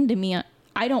they're mean to me,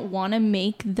 I don't want to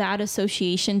make that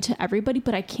association to everybody,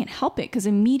 but I can't help it because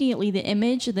immediately the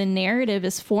image, the narrative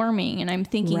is forming, and I'm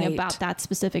thinking about that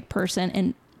specific person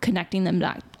and connecting them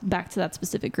back to that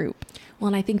specific group. Well,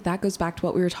 and I think that goes back to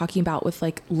what we were talking about with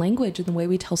like language and the way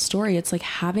we tell story. It's like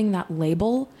having that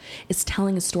label is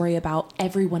telling a story about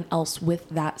everyone else with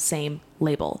that same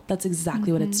label. That's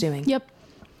exactly what it's doing. Yep.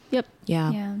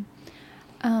 Yeah.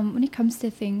 When it comes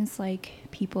to things like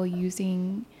people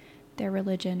using their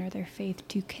religion or their faith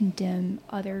to condemn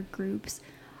other groups,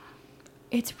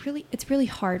 it's really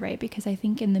hard, right? Because I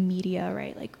think in the media,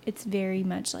 right, like it's very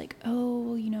much like,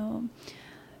 oh, you know,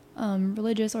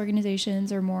 religious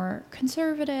organizations are more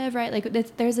conservative, right? Like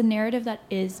there's a narrative that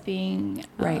is being,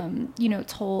 you know,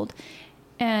 told.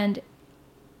 And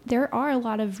there are a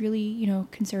lot of really, you know,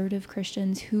 conservative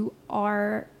Christians who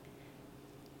are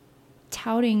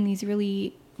touting these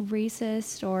really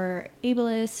racist or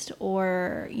ableist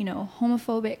or, you know,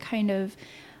 homophobic kind of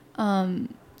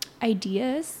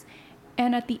ideas.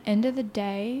 And at the end of the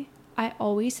day, I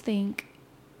always think,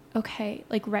 okay,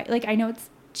 like, right, like I know it's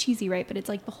cheesy, right? But it's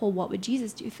like the whole what would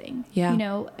Jesus do thing. Yeah. You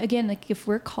know, again, like if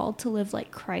we're called to live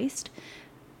like Christ,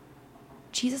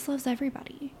 Jesus loves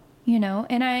everybody, you know?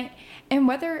 And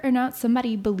whether or not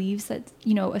somebody believes that,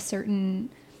 you know, a certain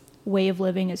way of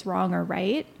living is wrong or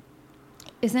right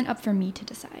isn't up for me to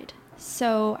decide.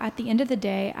 So at the end of the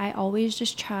day, I always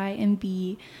just try and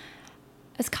be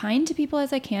as kind to people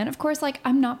as I can. Of course, like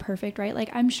I'm not perfect, right? Like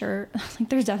I'm sure like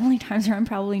there's definitely times where I'm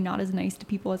probably not as nice to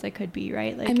people as I could be,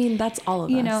 right? Like, I mean, that's all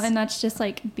of us. You know, and that's just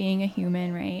like being a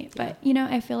human, right? Yeah. But, you know,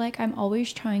 I feel like I'm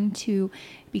always trying to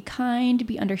be kind,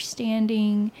 be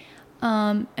understanding.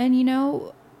 And, you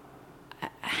know,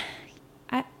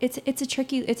 it's a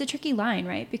tricky line,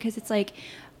 right? Because it's like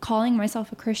calling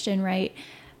myself a Christian, right?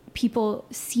 People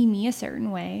see me a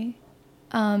certain way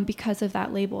because of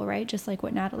that label, right? Just like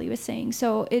what Nataly was saying.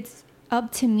 So it's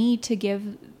up to me to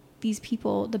give these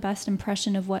people the best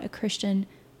impression of what a Christian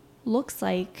looks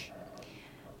like.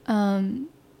 And,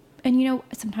 you know,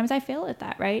 sometimes I fail at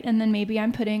that, right? And then maybe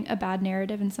I'm putting a bad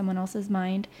narrative in someone else's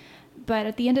mind. But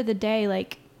at the end of the day,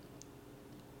 like,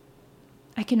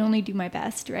 I can only do my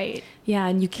best, right? Yeah,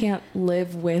 and you can't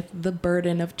live with the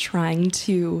burden of trying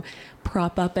to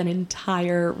prop up an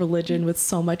entire religion with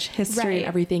so much history and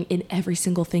everything in every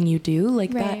single thing you do.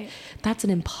 Like that's an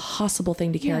impossible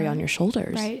thing to carry on your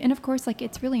shoulders. Right. And of course, like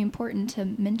it's really important to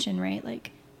mention, right?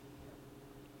 Like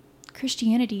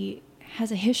Christianity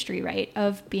has a history, right?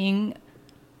 Of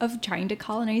trying to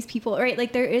colonize people, right?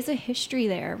 Like there is a history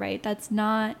there, right? That's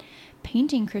not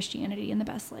painting Christianity in the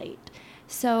best light.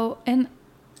 So, and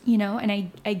you know, and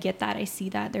I get that. I see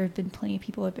that there have been plenty of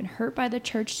people who have been hurt by the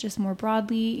church just more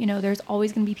broadly. You know, there's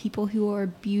always going to be people who are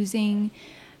abusing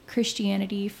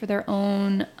Christianity for their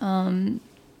own,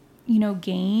 you know,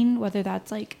 gain, whether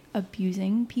that's like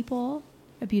abusing people,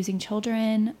 abusing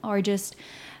children, or just,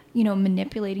 you know,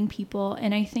 manipulating people.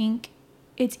 And I think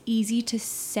it's easy to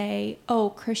say, oh,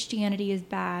 Christianity is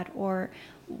bad or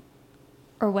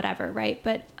whatever, right?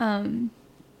 But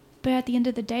at the end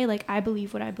of the day, like I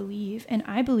believe what I believe and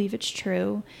I believe it's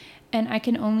true, and I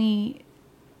can only,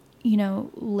 you know,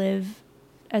 live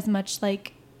as much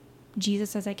like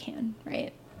Jesus as I can,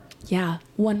 right? Yeah,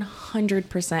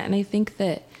 100%. And I think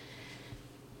that,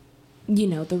 you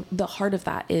know, the heart of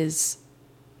that is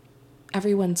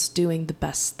everyone's doing the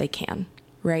best they can,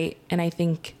 right? And I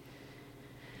think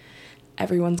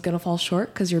everyone's going to fall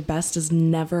short because your best is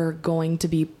never going to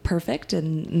be perfect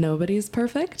and nobody's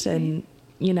perfect. And,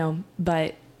 you know,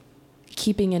 but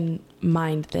keeping in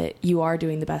mind that you are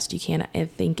doing the best you can, I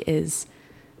think is,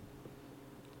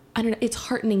 I don't know, it's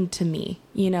heartening to me,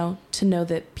 you know, to know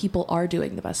that people are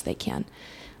doing the best they can.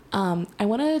 I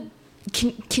want to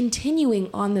continuing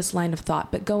on this line of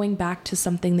thought, but going back to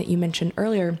something that you mentioned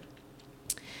earlier.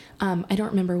 I don't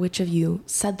remember which of you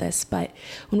said this, but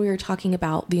when we were talking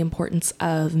about the importance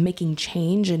of making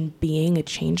change and being a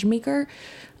change maker,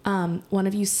 one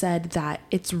of you said that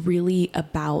it's really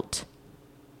about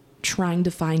trying to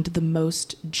find the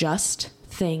most just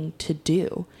thing to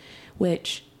do.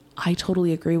 which I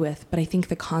totally agree with. But I think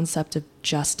the concept of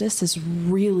justice is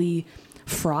really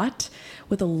fraught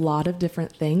with a lot of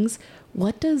different things.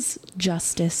 What does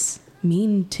justice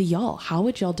mean to y'all? How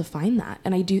would y'all define that?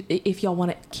 And I do, if y'all want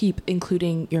to keep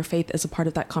including your faith as a part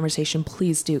of that conversation,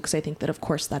 please do, because I think that of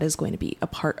course that is going to be a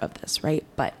part of this, right?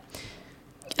 But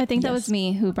I think that was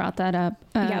me who brought that up.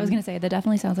 Yeah, I was going to say, that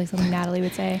definitely sounds like something Nataly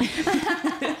would say.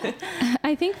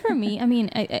 I think for me, I mean,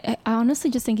 I honestly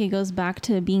just think it goes back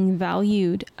to being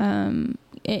valued. And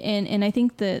I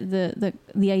think the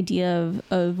idea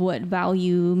of what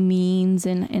value means,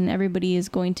 and everybody is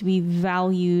going to be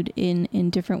valued in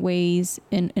different ways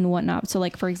and whatnot. So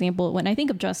like, for example, when I think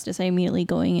of justice, I immediately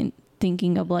going and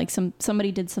thinking of like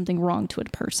somebody did something wrong to a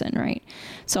person, right?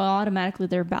 So automatically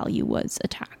their value was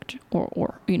attacked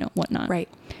or you know, whatnot. Right.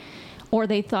 Or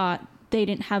they thought they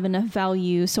didn't have enough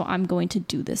value, so I'm going to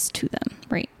do this to them,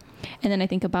 right? And then I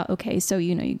think about, okay, so,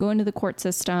 you know, you go into the court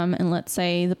system and let's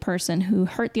say the person who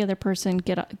hurt the other person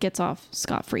gets off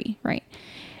scot-free, right?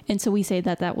 And so we say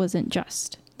that wasn't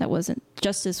just.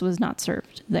 Justice was not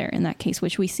served there in that case,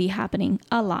 which we see happening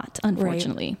a lot,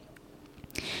 unfortunately.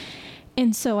 Right.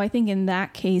 And so I think in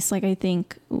that case, like, I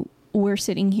think we're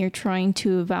sitting here trying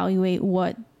to evaluate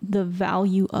what the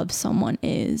value of someone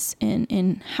is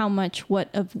and how much what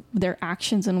of their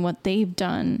actions and what they've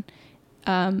done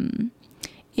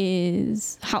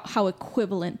is how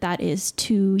equivalent that is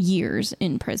to years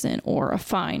in prison or a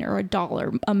fine or a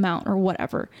dollar amount or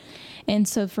whatever. And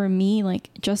so for me,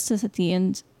 like, justice at the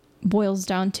end boils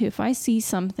down to, if I see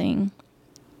something,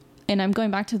 and I'm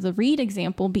going back to the Reed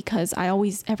example because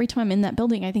every time I'm in that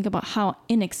building, I think about how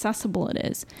inaccessible it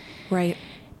is. Right.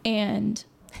 And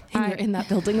you're in that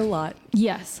building a lot.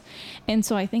 Yes. And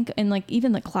so I think, and like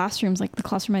even the classrooms, like the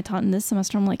classroom I taught in this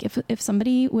semester, I'm like, if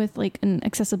somebody with like an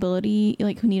accessibility,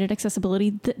 like who needed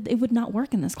accessibility, it would not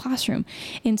work in this classroom.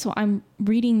 And so I'm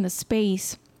reading the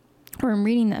space, or I'm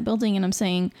reading that building, and I'm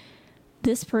saying,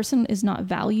 this person is not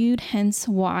valued, hence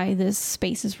why this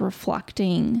space is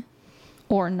reflecting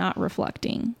or not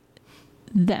reflecting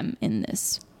them in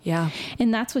this. Yeah.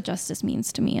 And that's what justice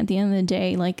means to me. At the end of the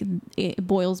day, like, it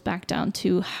boils back down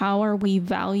to, how are we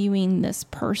valuing this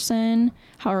person?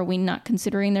 How are we not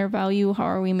considering their value? How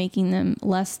are we making them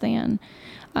less than?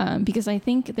 Because I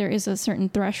think there is a certain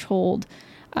threshold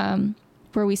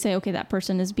where we say, okay, that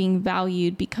person is being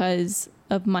valued because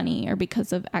of money or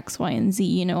because of X, Y, and Z,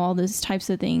 you know, all those types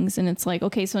of things. And it's like,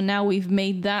 okay, so now we've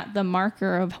made that the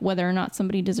marker of whether or not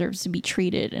somebody deserves to be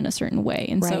treated in a certain way.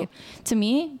 And right. So to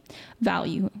me,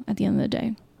 value at the end of the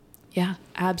day. Yeah,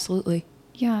 absolutely.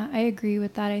 Yeah, I agree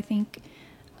with that. I think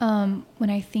when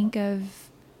I think of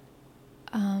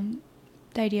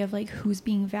the idea of like who's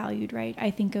being valued, right?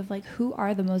 I think of like who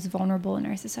are the most vulnerable in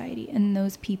our society, and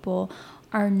those people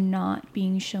are not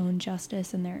being shown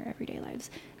justice in their everyday lives.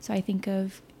 So I think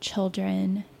of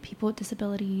children, people with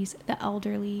disabilities, the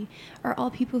elderly, are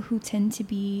all people who tend to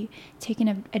be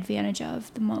taken advantage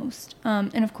of the most.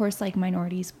 And of course, like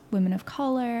minorities, women of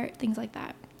color, things like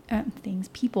that,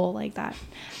 people like that.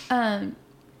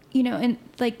 You know, and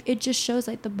like, it just shows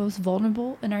like the most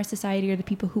vulnerable in our society are the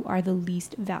people who are the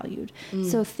least valued.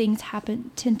 So things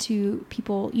tend to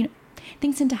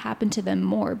happen to them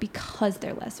more because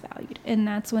they're less valued. And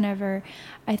that's whenever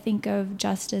I think of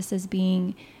justice as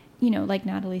being, you know, like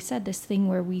Nataly said, this thing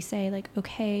where we say like,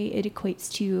 okay, it equates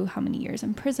to how many years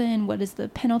in prison, what is the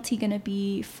penalty going to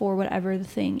be for whatever the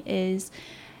thing is.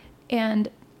 And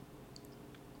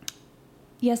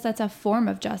yes, that's a form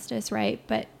of justice, right?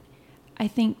 But I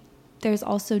think there's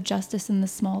also justice in the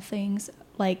small things,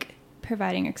 like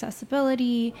providing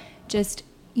accessibility, just,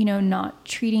 you know, not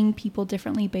treating people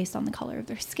differently based on the color of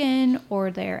their skin or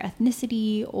their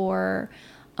ethnicity or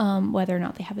whether or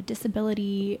not they have a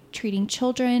disability, treating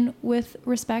children with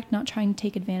respect, not trying to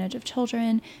take advantage of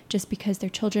children just because they're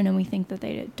children and we think that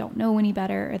they don't know any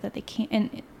better or that they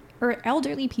can't, or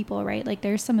elderly people, right? Like,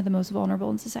 they're some of the most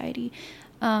vulnerable in society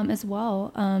as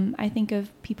well. I think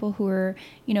of people who are,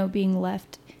 you know, being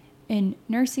left in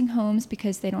nursing homes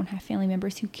because they don't have family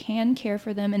members who can care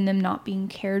for them, and them not being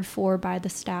cared for by the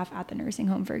staff at the nursing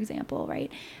home, for example,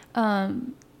 right?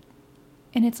 And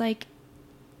it's like,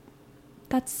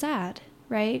 that's sad,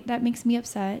 right? That makes me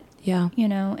upset. Yeah. You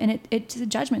know, and it's a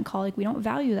judgment call. Like, we don't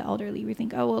value the elderly. We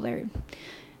think, oh, well, they're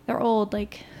old,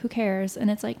 like, who cares? And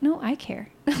it's like, no, I care.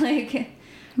 Like,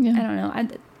 yeah. I don't know.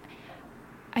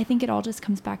 I think it all just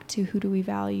comes back to who do we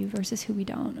value versus who we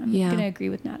don't. I'm going to agree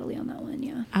with Nataly on that one.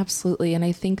 Yeah, absolutely. And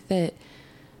I think that,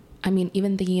 I mean,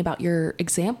 even thinking about your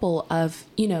example of,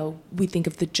 you know, we think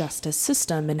of the justice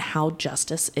system and how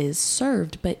justice is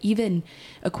served, but even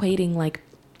equating like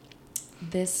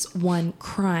this one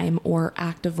crime or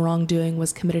act of wrongdoing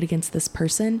was committed against this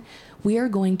person, we are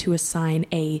going to assign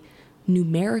a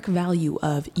numeric value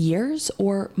of years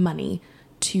or money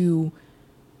to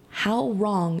how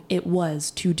wrong it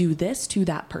was to do this to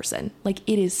that person. Like,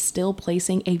 it is still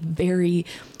placing a very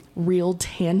real,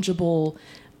 tangible,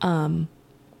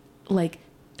 like,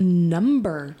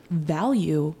 number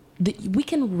value that we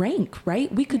can rank,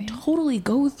 right? We could totally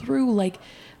go through like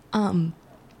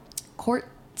court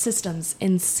systems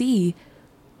and see,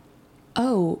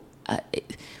 who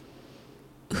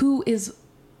is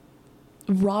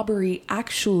robbery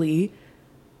actually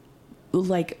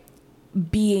like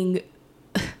being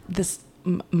this,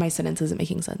 my sentence isn't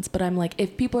making sense, but I'm like,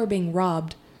 if people are being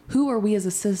robbed, who are we as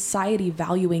a society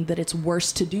valuing that it's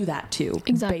worse to do that to,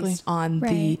 based on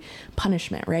the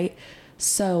punishment, right?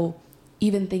 So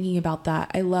even thinking about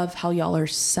that, I love how y'all are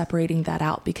separating that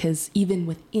out, because even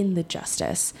within the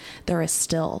justice, there is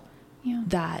still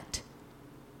that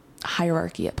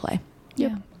hierarchy at play.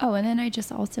 Yeah. Oh, and then I just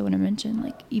also want to mention,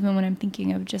 like, even when I'm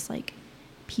thinking of just like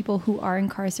people who are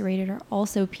incarcerated are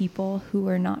also people who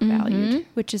are not valued,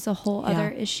 which is a whole other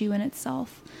issue in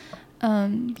itself.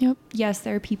 Yes,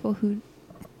 there are people who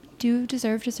do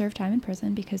deserve to serve time in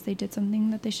prison because they did something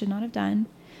that they should not have done.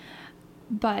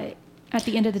 But at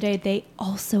the end of the day, they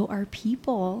also are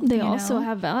people. They also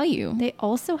have value. They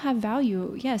also have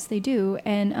value. Yes, they do.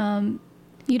 And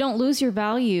you don't lose your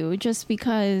value just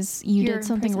because you did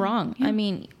something wrong. Yeah. I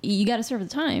mean, you got to serve the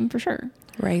time for sure.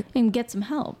 Right. And get some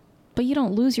help. But you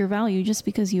don't lose your value just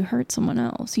because you hurt someone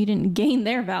else. You didn't gain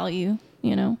their value,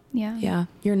 you know? Yeah. Yeah.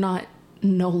 You're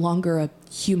no longer a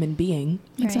human being.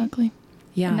 Right. Exactly.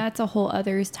 Yeah. And that's a whole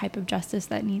other type of justice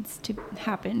that needs to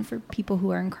happen for people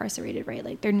who are incarcerated, right?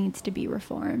 Like, there needs to be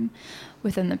reform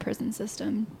within the prison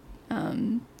system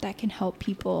that can help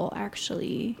people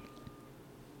actually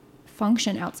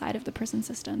function outside of the prison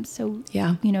system. So,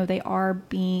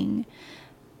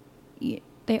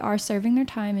 they are serving their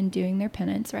time and doing their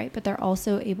penance, right? But they're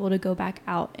also able to go back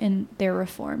out and they're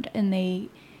reformed and they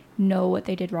know what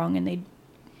they did wrong, and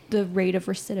the rate of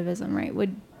recidivism, right,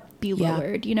 would be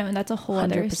lowered, and that's a whole 100%.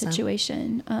 Other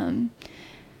situation.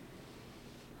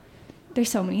 There's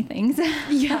so many things.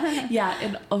 Yeah.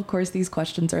 And of course, these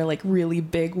questions are like really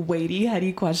big, weighty,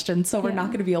 heady questions. So we're not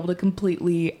going to be able to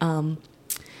completely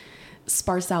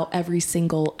sparse out every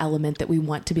single element that we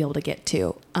want to be able to get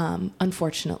to,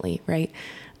 unfortunately, right?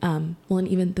 Well, and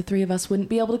even the three of us wouldn't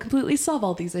be able to completely solve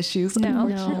all these issues,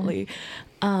 unfortunately.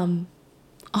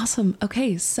 Awesome.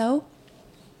 Okay, so...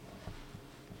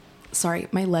 Sorry,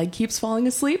 my leg keeps falling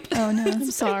asleep. Oh, no.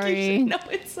 I'm sorry. No,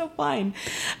 it's so fine.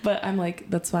 But I'm like,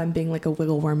 that's why I'm being like a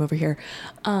wiggle worm over here.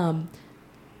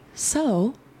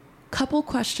 So, couple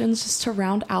questions just to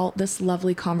round out this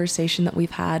lovely conversation that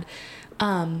we've had.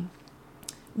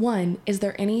 One, is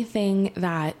there anything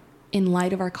that, in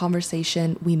light of our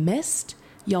conversation, we missed,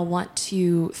 y'all want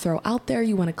to throw out there,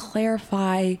 you want to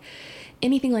clarify,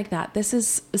 anything like that? This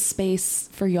is a space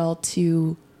for y'all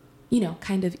to...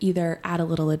 kind of either add a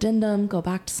little addendum, go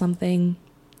back to something,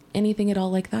 anything at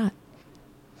all like that.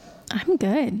 I'm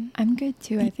good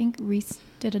too. I think Reese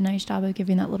did a nice job of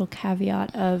giving that little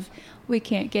caveat of we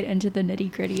can't get into the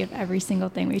nitty gritty of every single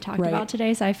thing we talked about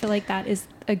today. So I feel like that is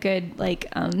a good,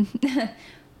 a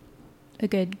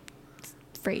good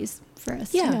phrase for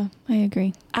us. Yeah, I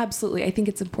agree. Absolutely. I think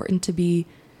it's important to be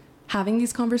having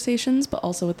these conversations, but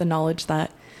also with the knowledge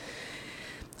that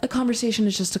a conversation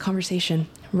is just a conversation,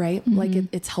 right? Mm-hmm. Like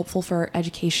it's helpful for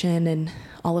education and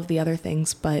all of the other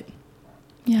things, but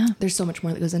there's so much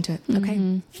more that goes into it. Mm-hmm.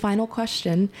 Okay. Final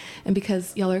question. And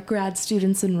because y'all are grad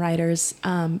students and writers,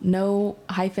 no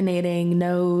hyphenating,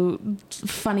 no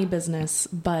funny business,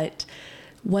 but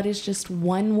what is just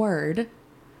one word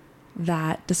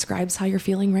that describes how you're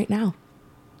feeling right now?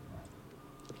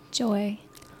 Joy.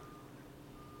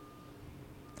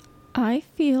 I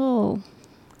feel,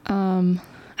 I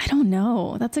don't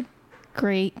know. That's a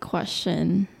great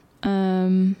question.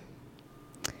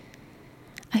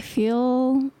 I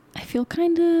feel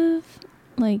kind of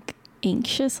like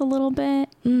anxious a little bit,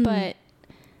 but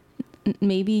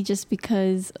maybe just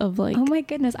because of like... Oh my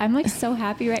goodness. I'm like so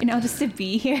happy right now just to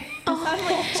be here. I'm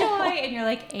like joy and you're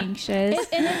like anxious.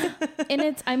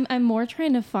 I'm more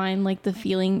trying to find like the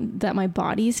feeling that my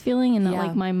body's feeling and not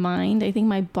like my mind. I think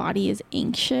my body is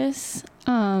anxious.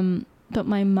 But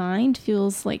my mind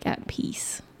feels like at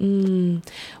peace.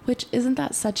 Which isn't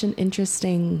that such an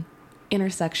interesting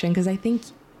intersection? Because I think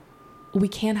we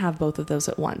can have both of those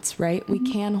at once, right? Mm-hmm. We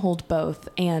can hold both.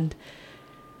 And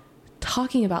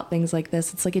talking about things like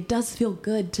this, it's like it does feel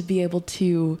good to be able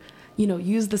to,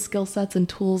 use the skill sets and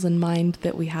tools and mind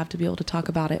that we have to be able to talk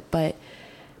about it. But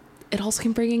it also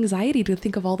can bring anxiety to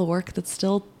think of all the work that's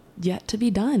still yet to be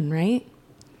done, right?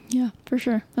 Yeah, for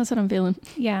sure. That's what I'm feeling.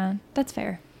 Yeah, that's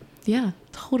fair. Yeah,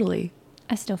 totally.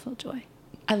 I still feel joy.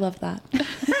 I love that.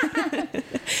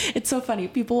 It's so funny.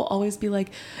 People will always be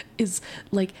like, is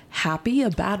like happy a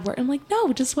bad word? I'm like,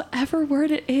 no, just whatever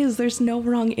word it is. There's no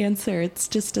wrong answer. It's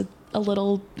just a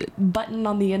little button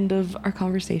on the end of our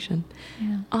conversation.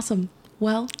 Yeah. Awesome.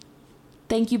 Well,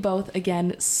 thank you both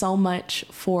again so much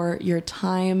for your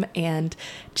time and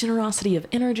generosity of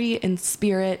energy and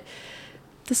spirit.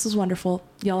 This was wonderful.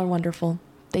 Y'all are wonderful.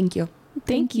 Thank you.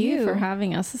 Thank you for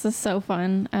having us. This is so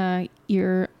fun.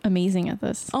 You're amazing at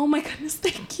this. Oh my goodness,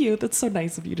 thank you. That's so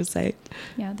nice of you to say.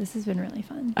 Yeah, this has been really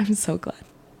fun. I'm so glad.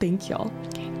 Thank y'all.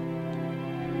 Okay.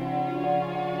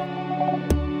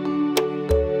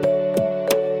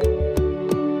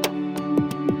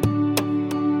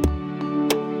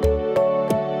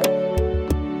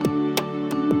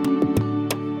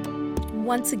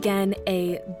 Once again,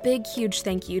 a big, huge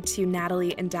thank you to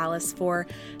Nataly and Dallas for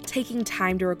taking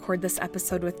time to record this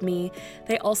episode with me.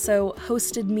 They also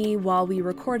hosted me while we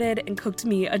recorded and cooked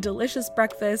me a delicious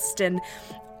breakfast, and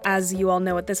as you all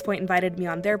know at this point, invited me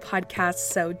on their podcast.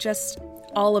 So just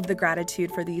all of the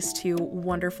gratitude for these two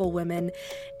wonderful women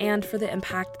and for the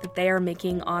impact that they are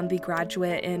making on the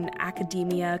graduate and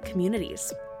academia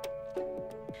communities.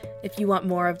 If you want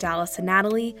more of Dallas and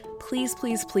Nataly, please,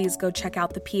 please, please go check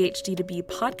out the PhD-to-Be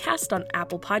podcast on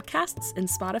Apple Podcasts and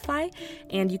Spotify,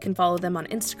 and you can follow them on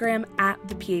Instagram at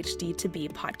the PhD-to-Be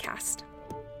podcast.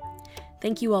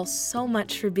 Thank you all so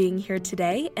much for being here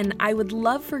today, and I would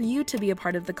love for you to be a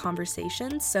part of the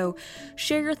conversation, so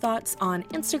share your thoughts on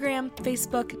Instagram,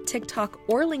 Facebook, TikTok,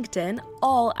 or LinkedIn,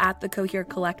 all at the Cohere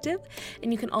Collective,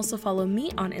 and you can also follow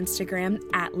me on Instagram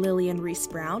at Lillian Reese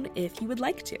Brown if you would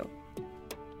like to.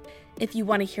 If you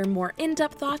want to hear more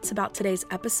in-depth thoughts about today's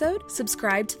episode,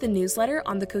 subscribe to the newsletter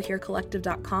on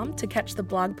thecoherecollective.com to catch the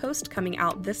blog post coming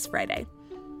out this Friday.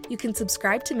 You can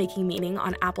subscribe to Making Meaning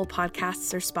on Apple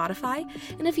Podcasts or Spotify,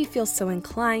 and if you feel so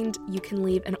inclined, you can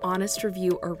leave an honest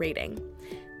review or rating.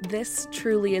 This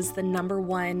truly is the number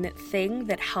one thing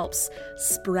that helps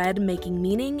spread Making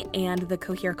Meaning and the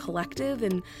Cohere Collective,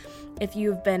 and if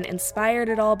you've been inspired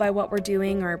at all by what we're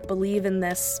doing or believe in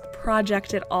this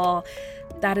project at all,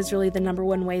 that is really the number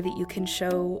one way that you can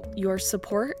show your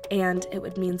support, and it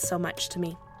would mean so much to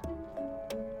me.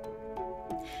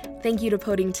 Thank you to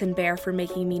Podington Bear for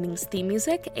Making Meaning's theme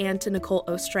music, and to Nicole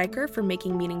Ostreicher for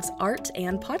making Meaning's art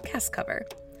and podcast cover.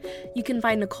 You can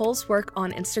find Nicole's work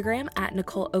on Instagram at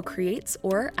Nicole O Creates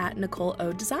or at Nicole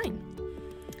O Design.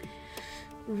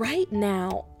 Right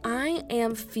now, I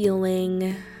am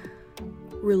feeling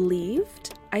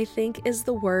relieved, I think is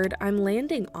the word I'm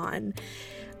landing on.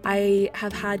 I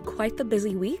have had quite the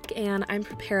busy week, and I'm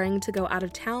preparing to go out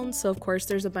of town, so of course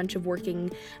there's a bunch of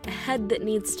working ahead that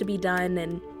needs to be done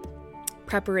and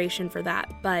preparation for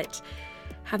that. But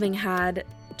having had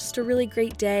just a really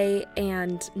great day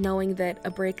and knowing that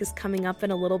a break is coming up in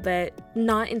a little bit,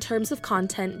 not in terms of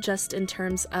content, just in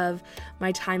terms of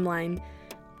my timeline,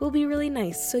 will be really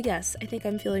nice. So yes, I think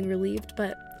I'm feeling relieved,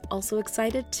 but also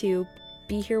excited to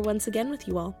be here once again with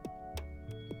you all.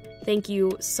 Thank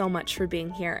you so much for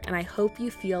being here, and I hope you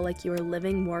feel like you are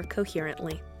living more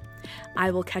coherently.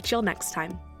 I will catch y'all next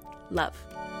time. Love.